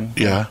did you? Wrote them.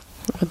 Yeah.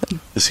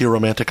 Is he a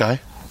romantic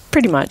guy?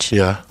 Pretty much.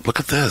 Yeah.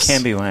 Look at this.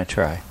 Can be when I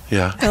try.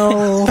 Yeah.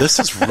 Oh. This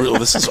is real.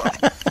 This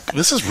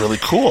is really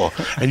cool.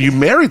 And you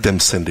married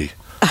them, Cindy.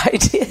 I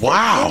did.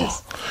 Wow.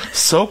 Yes.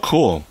 So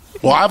cool.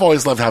 Well, I've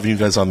always loved having you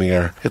guys on the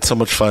air. It's so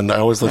much fun. I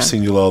always love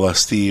seeing you, Lola,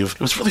 Steve. It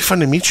was really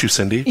fun to meet you,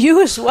 Cindy.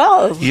 You as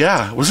well.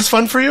 Yeah. Was this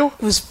fun for you?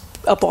 It was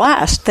a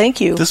blast.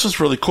 Thank you. This was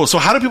really cool. So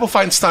how do people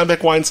find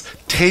Steinbeck Wines,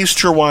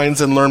 taste your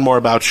wines, and learn more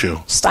about you?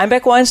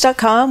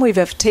 SteinbeckWines.com. We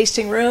have a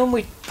tasting room.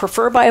 We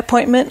prefer by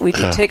appointment. We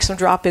do take some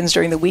drop-ins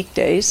during the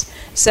weekdays,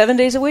 7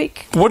 days a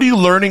week. What are you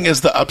learning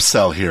is the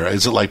upsell here?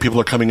 Is it like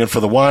people are coming in for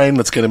the wine,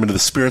 let's get them into the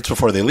spirits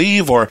before they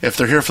leave? Or if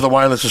they're here for the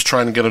wine, let's just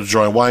try and get them to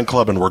join a wine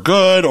club and we're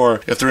good?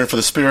 Or if they're in for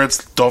the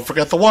spirits, don't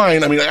forget the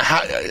wine. I mean,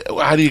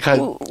 how do you kind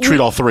of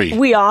treat all three?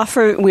 We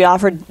offer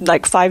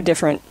like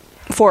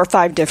 4 or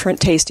 5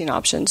 different tasting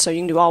options. So you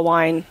can do all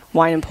wine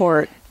and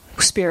port,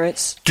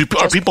 spirits.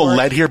 Are people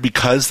led here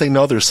because they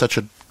know there's such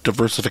a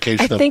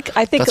diversification? I think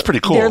that's pretty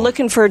cool. They're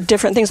looking for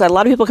different things. Like a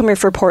lot of people come here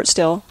for port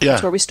still. Yeah.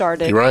 That's where we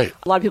started. You're right.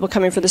 A lot of people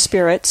come in for the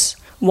spirits.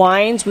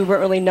 wines. We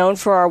weren't really known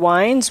for our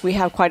wines. We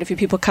have quite a few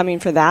people coming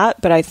for that,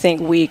 but I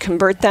think we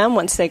convert them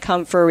once they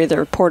come for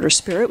either port or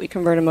spirit. We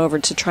convert them over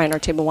to trying our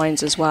table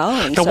wines as well.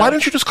 And now, why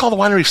don't you just call the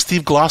winery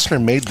Steve Glossner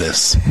made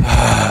this?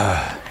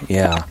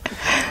 Yeah.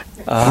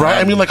 Right?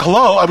 I mean, like,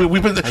 hello. I mean, if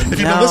you've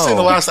been listening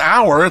the last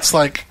hour, it's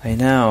like... I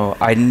know.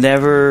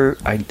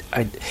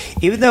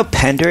 Even though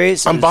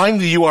Pendray's... I'm buying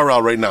the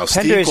URL right now.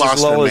 Pendray's Steve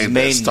Glossner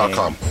made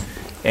this.com.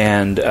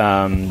 And...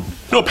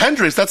 no,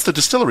 Pendray's, that's the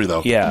distillery,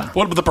 though. Yeah.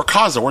 What about the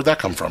Percaza? Where'd that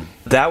come from?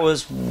 That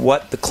was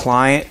what the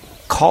client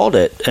called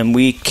it, and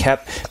we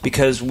kept,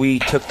 because we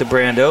took the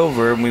brand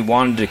over and we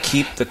wanted to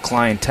keep the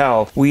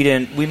clientele. We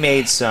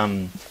made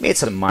some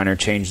minor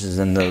changes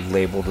in the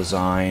label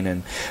design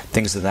and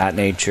things of that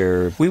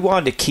nature. We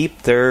wanted to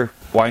keep their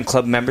wine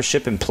club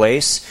membership in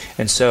place,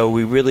 and so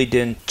we really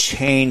didn't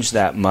change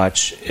that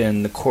much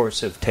in the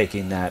course of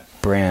taking that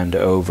brand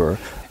over.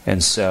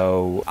 And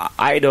so,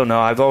 I don't know.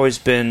 I've always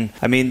been...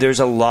 I mean, there's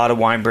a lot of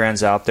wine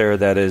brands out there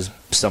that is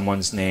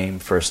someone's name,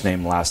 first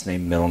name, last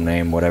name, middle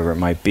name, whatever it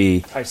might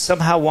be. I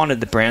somehow wanted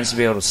the brands to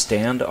be able to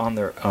stand on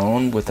their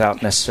own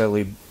without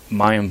necessarily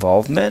my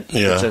involvement.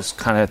 Yeah. Which is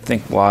kind of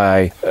think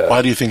why...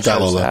 why do you think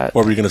that, Lola?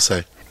 What were you going to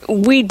say?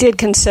 We did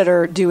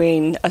consider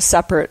doing a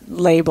separate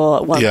label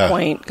at one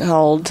point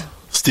called...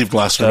 Steve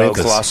Glossner made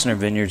this. Glossner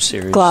Vineyard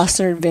Series.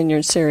 Glossner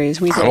Vineyard Series.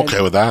 We did. I'm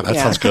okay with that. That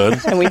sounds good.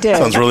 And we did.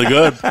 Sounds really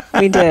good.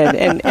 We did.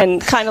 And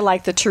kind of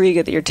like the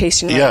Touriga that you're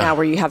tasting right now,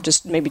 where you have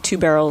just maybe 2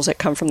 barrels that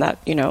come from that,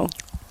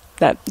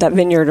 that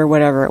vineyard or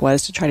whatever it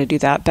was to try to do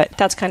that. But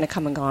that's kind of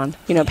come and gone.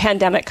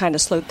 Pandemic kind of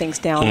slowed things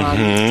down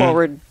on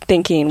forward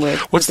thinking with...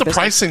 What's the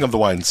pricing of the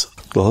wines?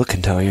 Lola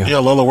can tell you. Yeah,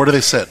 Lola, where do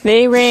they sit?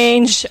 They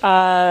range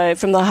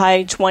from the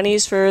high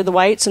 20s for the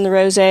whites and the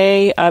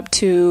rosé up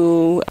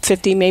to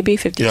 50, maybe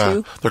 52.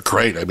 Yeah, they're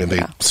great. I mean,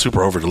 they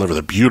super over-deliver.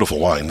 They're beautiful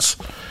wines.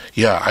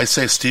 Yeah, I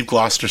say Steve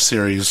Glossner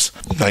Series,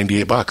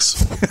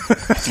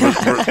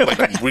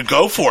 $98. We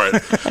go for it.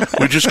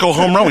 We just go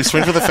home run. We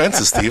swing for the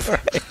fences, Steve.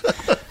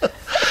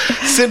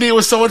 Cindy, it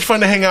was so much fun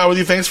to hang out with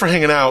you. Thanks for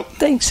hanging out.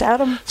 Thanks,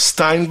 Adam.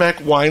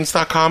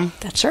 SteinbeckWines.com.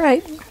 That's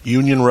right.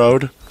 Union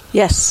Road.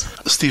 Yes.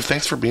 Steve,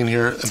 thanks for being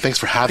here, and thanks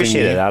for having me.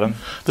 Appreciate it, Adam.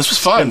 This was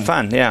fun. It's been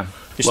fun, yeah.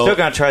 You're still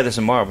going to try this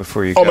tomorrow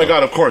before you go. Oh, my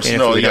God, of course. I'm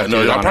probably going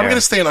to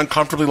stay an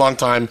uncomfortably long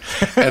time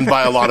and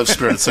buy a lot of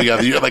spirits. So, yeah,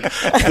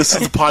 this is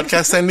the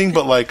podcast ending,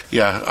 but,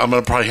 I'm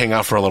going to probably hang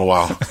out for a little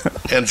while.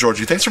 And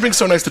Georgie. Thanks for being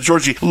so nice to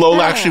Georgie.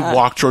 Lola actually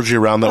walked Georgie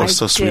around. That was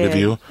so sweet of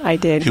you. I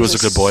did. He was a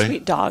good boy.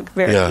 Sweet dog.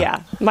 Very,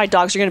 yeah. My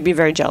dogs are going to be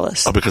very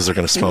jealous. Oh, because they're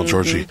going to smell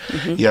Georgie.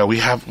 Mm-hmm. Yeah,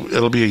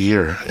 it'll be a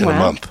year in a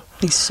month.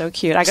 He's so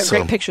cute. I got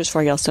great pictures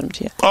for you. I'll send them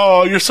to you.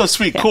 Oh, you're so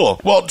sweet. Yeah.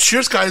 Cool. Well,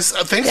 cheers, guys.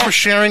 Thanks for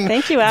sharing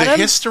Thank you, Adam. The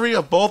history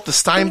of both the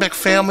Steinbeck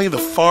family, the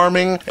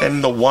farming,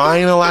 and the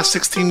wine in the last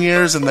 16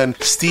 years. And then,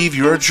 Steve,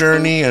 your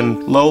journey,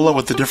 and Lola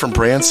with the different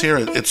brands here.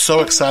 It's so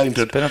exciting.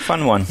 It's been a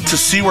fun one. To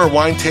see where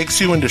wine takes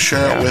you and to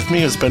share it with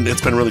me, it's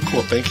been really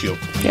cool. Thank you.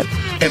 Yep.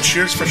 And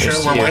cheers for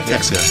sharing where wine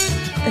takes you.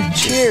 And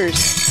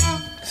cheers.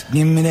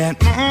 Give me that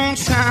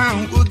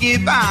moonshine, we'll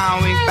get by.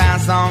 We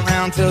pass on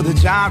round till the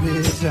job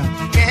is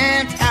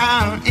camped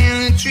out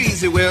in the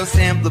trees. It will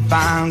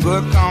simplify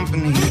good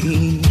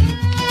company.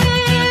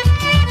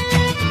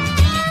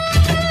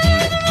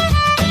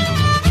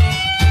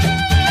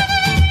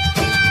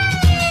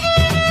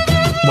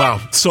 Wow,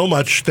 so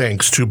much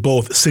thanks to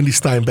both Cindy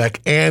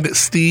Steinbeck and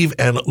Steve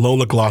and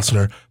Lola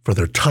Glossner for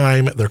their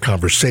time, their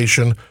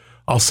conversation.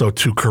 Also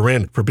to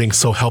Corinne for being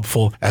so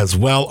helpful as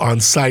well on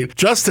site.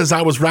 Just as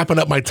I was wrapping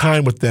up my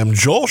time with them,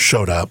 Joel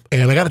showed up,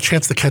 and I got a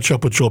chance to catch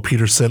up with Joel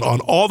Peterson on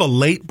all the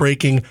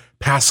late-breaking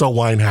Paso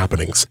wine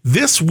happenings.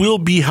 This will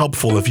be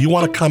helpful if you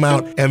want to come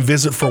out and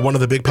visit for one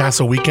of the big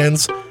Paso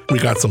weekends. We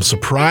got some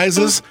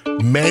surprises,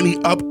 many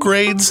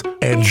upgrades,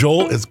 and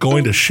Joel is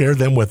going to share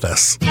them with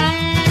us.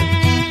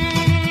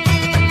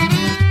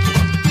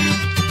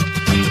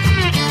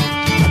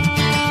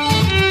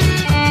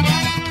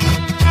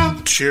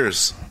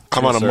 Cheers.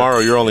 I'm on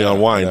Amaro. You're only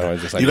on wine. No,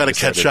 you got to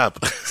catch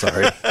up.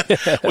 Sorry.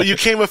 Well, you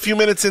came a few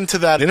minutes into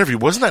that interview.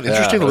 Wasn't that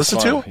interesting to listen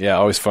to? Yeah,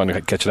 always fun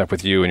catching up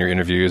with you and your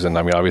interviews. And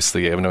I mean,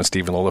 obviously, I've known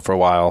Steve and Lola for a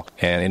while.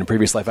 And in a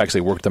previous life, I actually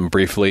worked them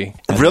briefly.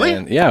 Really?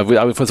 When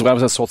I was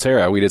at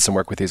Solterra, we did some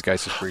work with these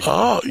guys just briefly.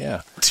 Oh,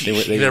 yeah. You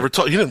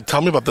didn't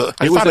tell me about the...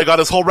 I got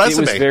his whole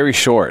resume. It was very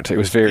short.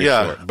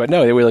 Short. But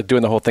no, they were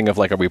doing the whole thing of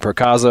are we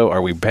Percazo?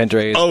 Are we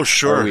Pendray's? Oh,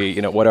 sure. Are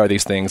we, what are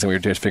these things? And we were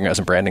just figuring out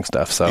some branding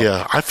stuff. So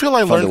yeah, I feel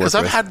I learned, because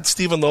I've had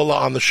Steve and Lola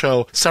on the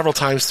show several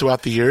times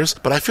throughout the years,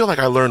 but I feel like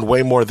I learned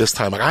way more this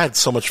time. I had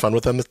so much fun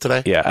with them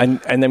today. Yeah, and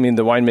I mean,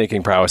 the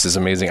winemaking prowess is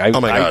amazing.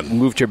 I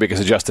moved here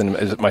because of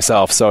Justin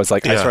myself, so it's I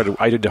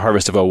did the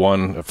Harvest of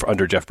 01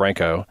 under Jeff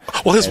Branco.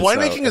 Well, his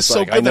winemaking is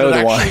so good that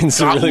it actually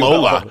got really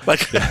Lola. Well.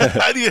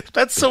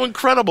 That's so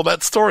incredible,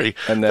 that story.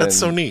 And then that's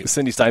so neat.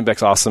 Cindy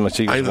Steinbeck's awesome.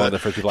 She was one of the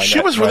first people I met. She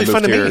was really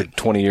fun to meet.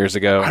 20 years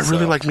ago. I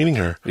really liked meeting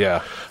her.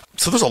 Yeah.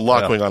 So there's a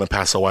lot going on in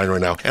Paso Wine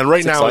right now. And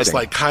right now it's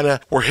like kind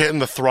of we're hitting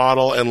the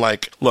throttle and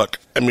like, look,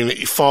 I mean,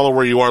 you follow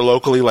where you are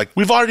locally. Like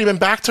we've already been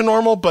back to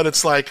normal, but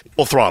it's like,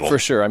 well, throttle. For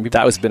sure. I mean,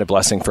 that has been a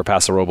blessing for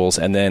Paso Robles.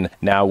 And then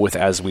now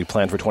as we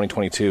plan for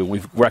 2022,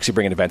 we're actually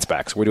bringing events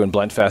back. So we're doing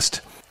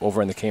Blendfest over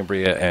in the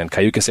Cambria and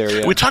Cayucas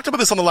area. We talked about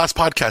this on the last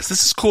podcast.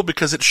 This is cool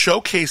because it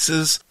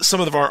showcases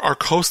some of our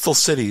coastal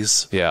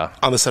cities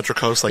on the Central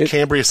Coast, like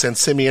Cambria, San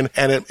Simeon,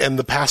 and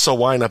the Paso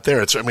Wine up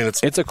there. It's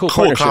a cool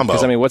partnership combo.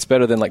 Because, I mean, what's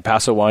better than like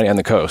Paso Wine and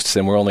the coast?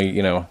 And we're only,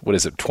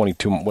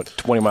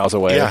 20 miles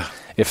away. Yeah.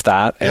 If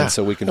that, and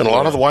so we can. And a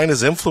lot of the wine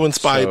is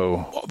influenced by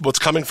what's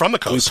coming from the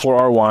coast. We pour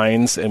our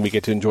wines, and we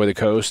get to enjoy the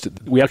coast.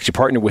 We actually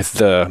partner with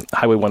the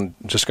Highway 1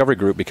 Discovery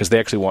Group because they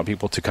actually want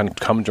people to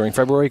come during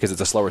February because it's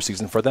a slower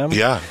season for them.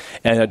 Yeah,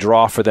 and a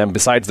draw for them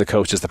besides the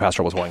coast is the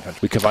Paso Robles Wine Country.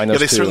 We combine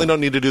those. They certainly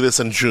don't need to do this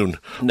in June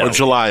or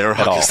July or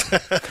August.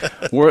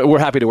 We're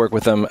happy to work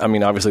with them. I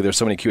mean, obviously, there's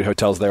so many cute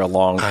hotels there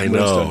along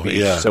Moonstone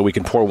Beach, so we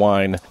can pour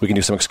wine. We can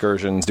do some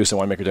excursions, do some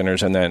winemaker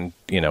dinners, and then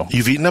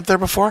You've eaten up there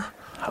before?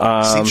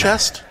 Sea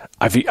Chest?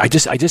 I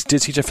just did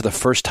Sea Chest for the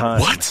first time.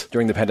 What?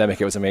 During the pandemic.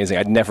 It was amazing.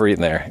 I'd never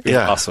eaten there. It was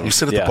awesome. You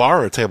sit at the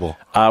bar or a table?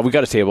 We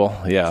got a table,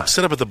 yeah.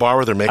 Sit up at the bar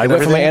where they're making everything? I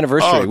went for my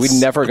anniversary.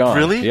 We'd never gone.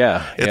 Really?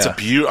 Yeah. It's a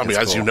beauty. I mean,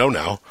 as you know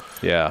now.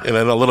 Yeah. And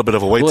then a little bit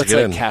of a wait to get in.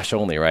 It's like cash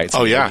only, right?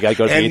 So you got to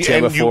go to the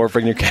ATM before,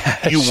 bring your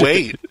cash. You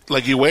wait.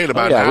 You wait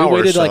about an hour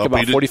we waited or so. like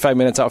about 45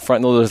 minutes out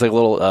front. And there's like a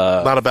little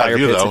not a bad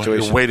view, though.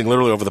 Situation. You're waiting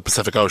literally over the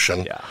Pacific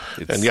Ocean. Yeah.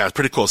 It's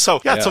pretty cool.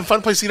 So, it's some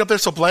fun place to eat up there.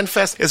 So,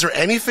 Blendfest, is there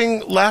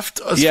anything left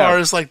as far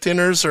as like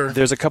dinners? Or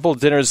There's a couple of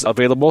dinners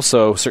available.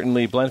 So,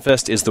 certainly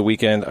Blendfest is the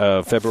weekend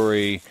of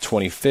February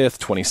 25th,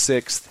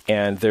 26th.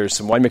 And there's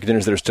some winemaker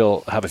dinners that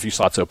still have a few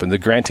slots open. The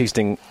grand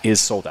tasting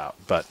is sold out,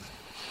 but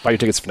buy your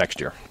tickets for next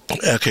year.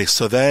 Okay,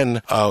 so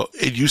then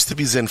it used to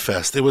be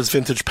ZinFest. It was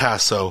Vintage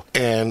Paso,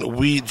 and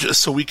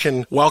just so we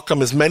can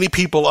welcome as many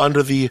people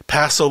under the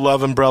Paso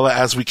Love umbrella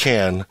as we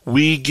can,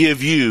 we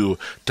give you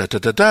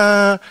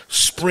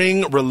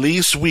Spring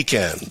Release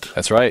Weekend.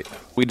 That's right.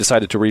 We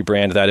decided to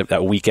rebrand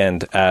that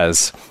weekend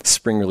as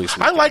Spring Release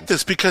Weekend. I like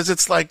this because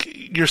it's like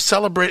you're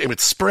celebrating.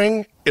 It's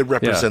spring. It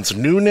represents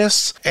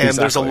newness, and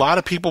there's a lot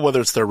of people, whether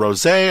it's their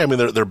rosé, I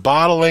mean, they're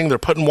bottling, they're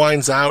putting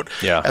wines out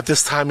at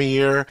this time of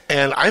year,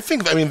 and I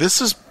think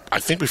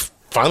we've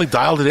finally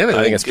dialed it in.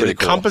 I think it's pretty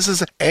cool. It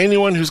encompasses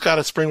anyone who's got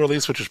a spring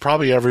release, which is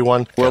probably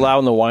everyone. We're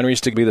allowing the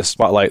wineries to be the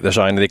spotlight, the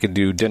shine. They can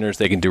do dinners,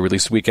 they can do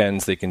release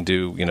weekends, they can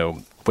do,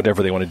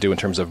 whatever they want to do in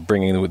terms of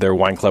bringing their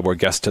wine club or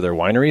guests to their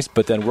wineries.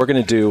 But then we're going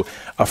to do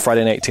a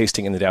Friday night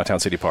tasting in the downtown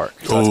city park.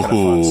 So that's kind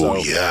of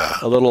fun.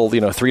 So a little,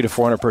 300 to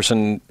 400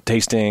 person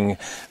tasting.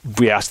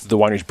 We asked the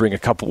wineries bring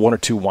one or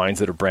two wines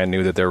that are brand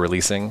new that they're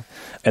releasing.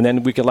 And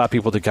then we can allow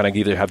people to kind of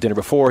either have dinner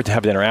before, to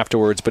have dinner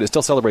afterwards. But it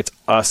still celebrates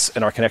us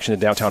and our connection to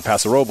downtown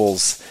Paso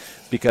Robles.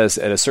 Because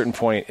at a certain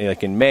point,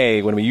 like in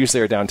May, when we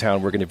usually are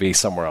downtown, we're going to be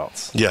somewhere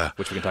else. Yeah.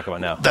 Which we can talk about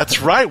now.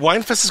 That's right.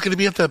 WineFest is going to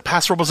be at the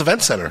Paso Robles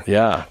Event Center.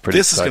 Yeah.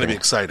 This is going to be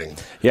exciting.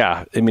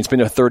 Yeah. I mean, it's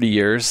been 30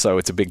 years, so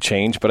it's a big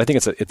change, but I think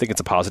it's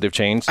a positive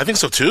change. I think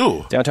so,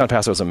 too. Downtown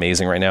Paso is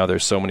amazing right now.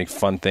 There's so many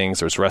fun things.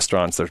 There's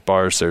restaurants, there's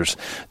bars, there's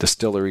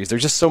distilleries.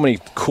 There's just so many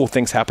cool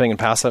things happening in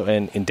Paso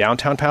and in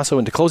downtown Paso.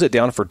 And to close it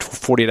down for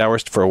 48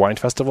 hours for a wine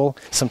festival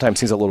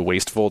sometimes seems a little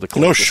wasteful.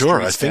 No,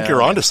 sure. I think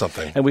you're onto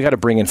something. And we got to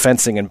bring in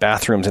fencing and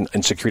bathrooms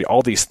and security,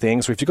 all these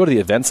things. So if you go to the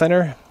event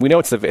center, we know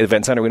it's the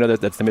event center. We know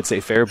that's the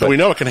Mid-State Fair, but we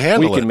know it can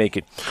handle it. We can make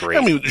it great.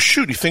 I mean,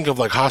 shoot, you think of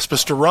like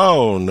Hospice de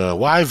Rhone,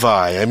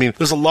 Wai-Vai. I mean,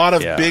 there's a lot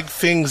of big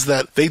things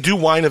that they do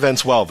wine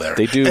events well there.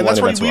 They do, and that's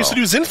why we used to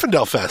do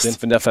Zinfandel Fest.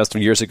 Zinfandel Fest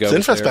years ago.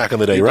 Zinfest back in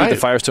the day, right? The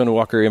Firestone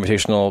Walker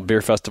Invitational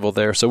Beer Festival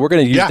there. So we're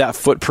going to use that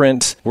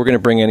footprint. We're going to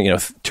bring in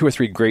 2 or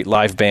 3 great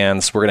live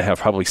bands. We're going to have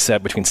probably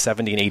between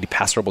 70 and 80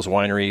 Paso Robles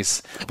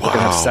wineries. We're going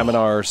to have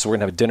seminars. So we're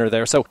going to have a dinner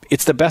there. So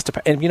it's the best.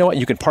 And you know what?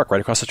 You can park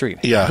right across the street.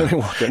 Yeah.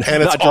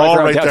 And it's all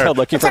right there.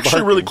 That's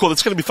actually really cool.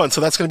 It's going to be fun.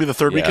 So that's going to be the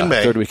third week in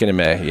May. Third weekend in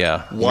May,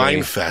 yeah.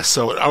 WineFest.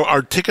 So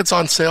are tickets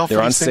on sale?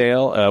 They're on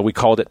sale. We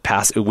called it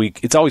Paso.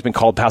 It's always been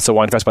called Paso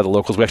Wine Fest by the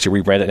locals. We actually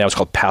rebranded it now. It's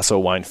called Paso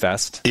Wine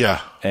Fest. Yeah.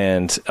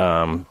 And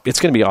it's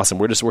going to be awesome.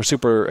 We're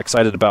super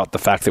excited about the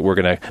fact that we're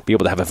going to be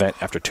able to have an event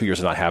after 2 years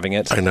of not having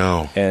it. I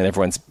know. And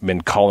everyone's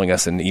been calling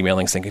us and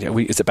emailing saying,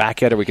 is it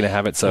back yet? Are we going to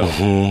have it? So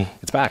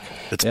it's back.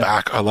 It's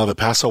back. I love it.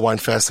 Paso Wine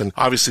Fest. And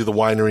obviously the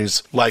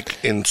wineries,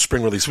 like in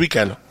Spring Release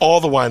Weekend,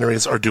 all the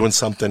wineries are doing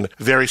something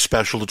very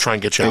special to try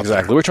and get you out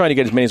there. We're trying to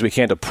get as many as we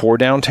can to pour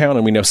downtown,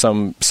 and we know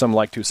some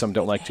like to, some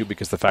don't like to,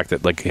 because the fact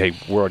that, like, hey,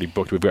 we're already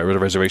booked, we've got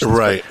reservations.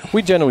 Right. But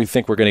we generally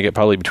think we're going to get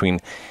probably between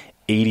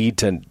 80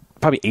 to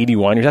probably 80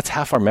 wineries. That's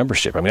half our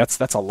membership. I mean,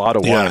 that's a lot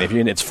of wine. If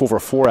it's for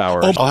 4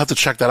 hours. Oh, I'll have to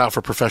check that out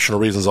for professional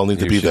reasons. I'll need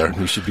to be there.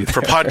 You should be there.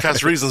 For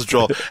podcast reasons,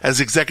 Joel. As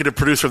executive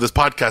producer of this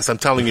podcast, I'm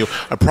telling you,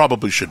 I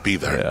probably should be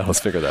there. Yeah, let's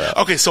figure that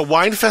out. Okay, so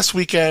WineFest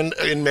weekend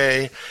in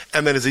May,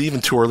 and then is it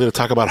even too early to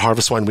talk about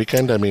Harvest Wine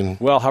Weekend? I mean...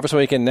 Well, Harvest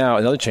Wine Weekend now,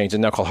 another change, is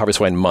now called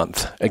Harvest Wine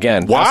Month.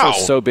 Again, wow.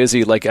 So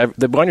busy. Like,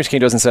 the wineries came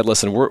to us and said,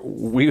 listen,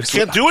 we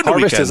can't do it in a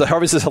weekend.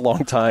 Harvest is a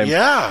long time.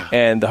 Yeah.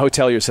 And the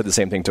hoteliers said the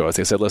same thing to us.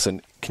 They said,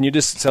 listen, can you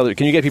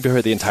get people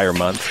enjoy the entire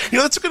month. You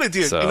know, that's a good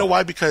idea. So. You know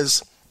why?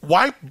 Because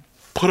why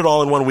put it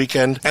all in one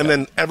weekend and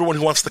then everyone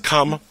who wants to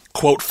come,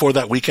 quote, for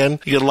that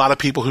weekend, you get a lot of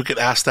people who get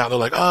asked out. They're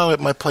like, oh,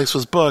 my place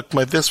was booked,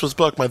 my this was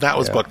booked, my that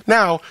was booked.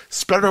 Now,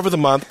 spread it over the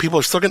month. People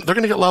are still they're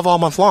going to get love all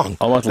month long.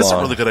 That's a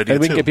really good idea,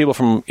 and we can get people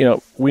from,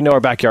 we know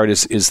our backyard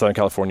is Southern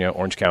California,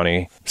 Orange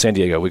County, San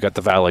Diego. We've got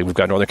the Valley. We've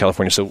got Northern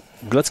California. So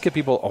let's give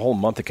people a whole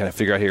month to kind of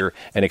figure out here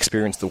and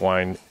experience the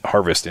wine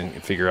harvest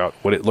and figure out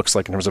what it looks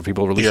like in terms of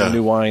people releasing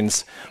new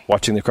wines,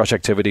 watching the crush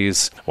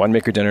activities,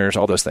 winemaker dinners,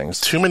 all those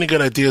things. Too many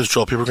good ideas,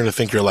 Joel. People are going to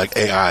think you're like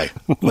AI.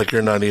 Like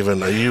you're not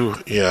even,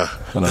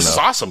 This is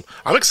awesome.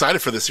 I'm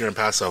excited for this year in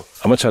Paso.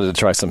 I'm excited to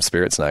try some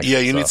spirits next. Yeah,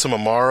 you need some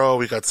Amaro.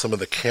 We got some of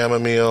the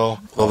chamomile.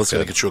 Well, that's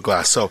going to get you a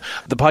glass. So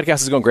the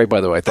podcast is going great,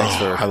 by the way. Thanks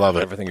for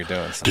everything you're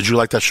doing. So. Did you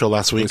like that show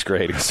last week? It was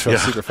great. It was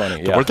super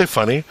funny. Weren't they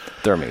funny?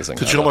 They're amazing.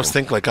 Did you almost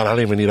think, like, God, I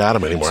don't even need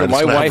Adam anymore? So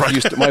my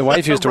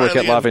wife used to work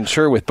at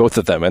L'Aventure with both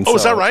of them. And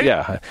is that right?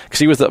 Yeah.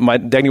 She was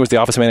Dagny was the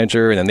office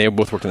manager, and then they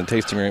both worked in the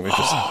tasting room.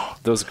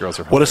 Those girls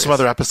are hilarious. What are some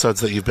other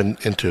episodes that you've been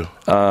into?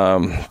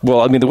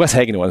 Well, I mean, the Wes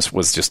Hagen one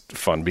was just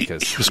fun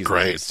because he was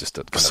great. He's just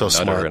so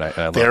smart. And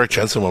I the Eric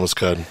Jensen one was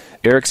good.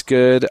 Eric's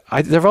good.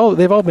 They've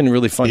all been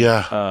really fun.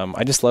 Yeah.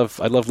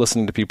 I love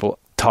listening to people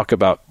talk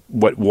about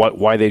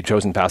why they've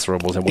chosen Paso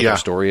Robles and what their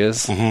story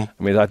is. Mm-hmm.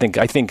 I mean,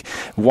 I think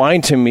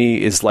wine to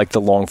me is like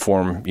the long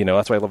form.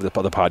 That's why I love the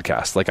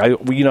podcast. Like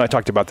I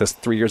talked about this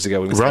 3 years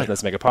ago when we said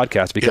let's make a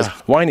podcast because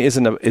wine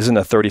isn't a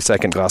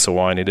 30-second glass of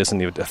wine. It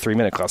isn't even a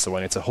 3-minute glass of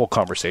wine. It's a whole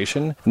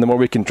conversation. And the more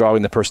we can draw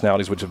in the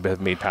personalities which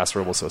have made Paso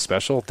Robles so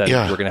special, then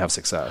we're going to have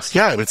success.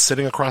 Yeah, it's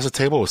sitting across a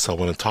table with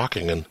someone and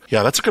talking. And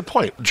that's a good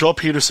point. Joel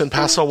Peterson,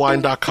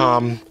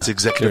 PasoWine.com, is the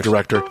executive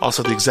director,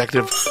 also the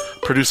executive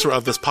producer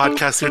of this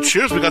podcast here.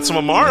 Cheers. We got some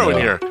Amaro in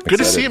here. Good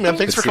to see you, man.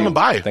 Thanks for coming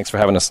by. Thanks for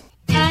having us.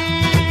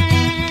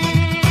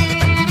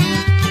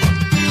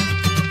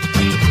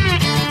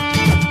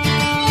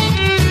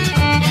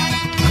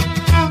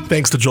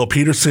 Thanks to Joel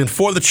Peterson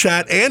for the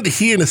chat and to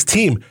he and his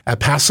team at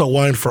Paso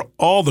Wine for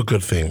all the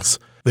good things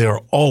they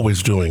are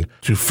always doing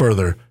to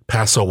further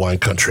Paso wine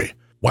country.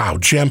 Wow,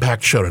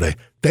 jam-packed show today.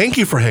 Thank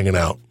you for hanging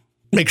out.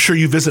 Make sure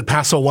you visit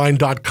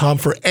PasoWine.com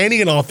for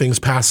any and all things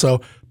Paso.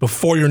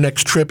 Before your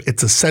next trip,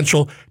 it's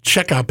essential.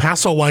 Check out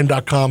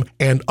PasoWine.com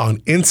and on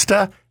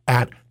Insta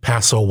at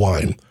Paso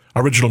Wine.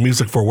 Original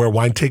music for Where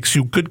Wine Takes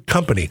You, Good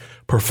Company,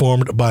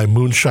 performed by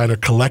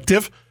Moonshiner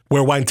Collective.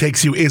 Where Wine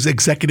Takes You is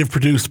executive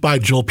produced by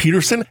Joel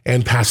Peterson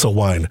and Paso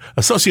Wine.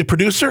 Associate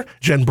producer,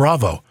 Jen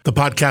Bravo. The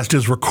podcast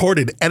is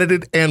recorded,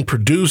 edited, and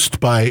produced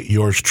by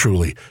yours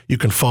truly. You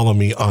can follow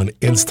me on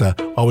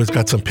Insta. Always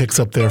got some pics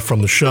up there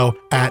from the show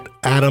at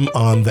Adam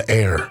on the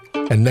Air.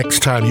 And next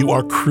time you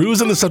are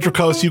cruising the Central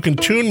Coast, you can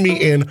tune me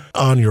in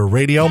on your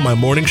radio, my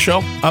morning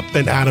show, Up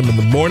and Adam in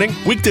the Morning.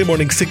 Weekday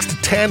morning, 6 to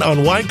 10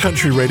 on Wine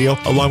Country Radio,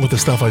 along with the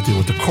stuff I do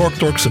with the Cork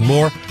Dorks and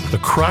more, the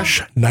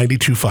Crush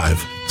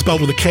 92.5.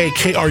 Spelled with a K,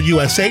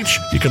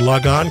 KRUSH. You can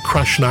log on,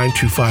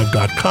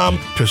 crush925.com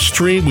to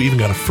stream. We even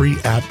got a free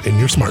app in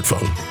your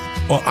smartphone.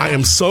 Well, I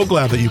am so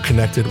glad that you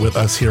connected with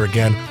us here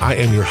again. I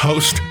am your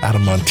host,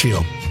 Adam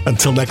Montiel.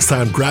 Until next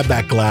time, grab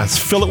that glass,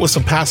 fill it with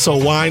some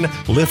Paso wine,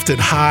 lift it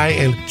high,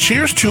 and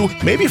cheers to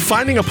maybe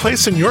finding a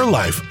place in your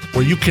life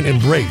where you can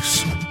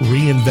embrace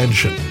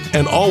reinvention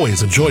and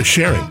always enjoy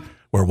sharing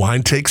where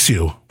wine takes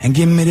you. And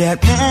give me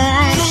that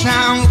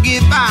moonshine, we'll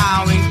get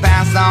by. We can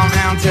pass on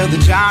down till the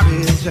job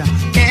is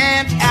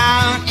camped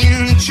out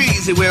in the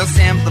trees. It will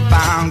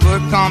simplify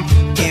good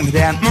company. Give me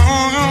that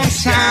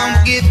moonshine,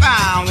 we'll get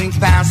by. We can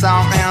pass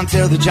on down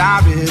till the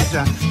job is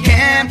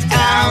camped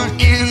out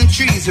in the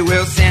trees. It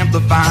will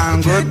simplify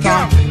good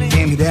company.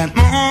 Give me that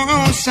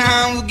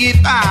moonshine, we'll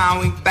get by.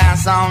 We can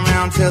pass on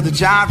down till the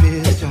job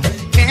is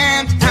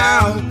camped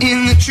out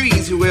in the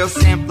trees. It will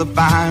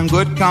simplify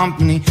good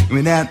company. Give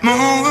me that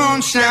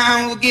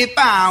moonshine, we'll get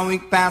by. We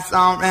pass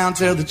on round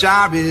till the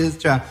job is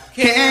dry.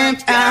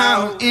 Camped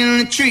out in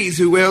the trees,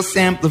 who will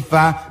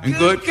simplify in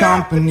good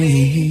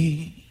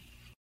company.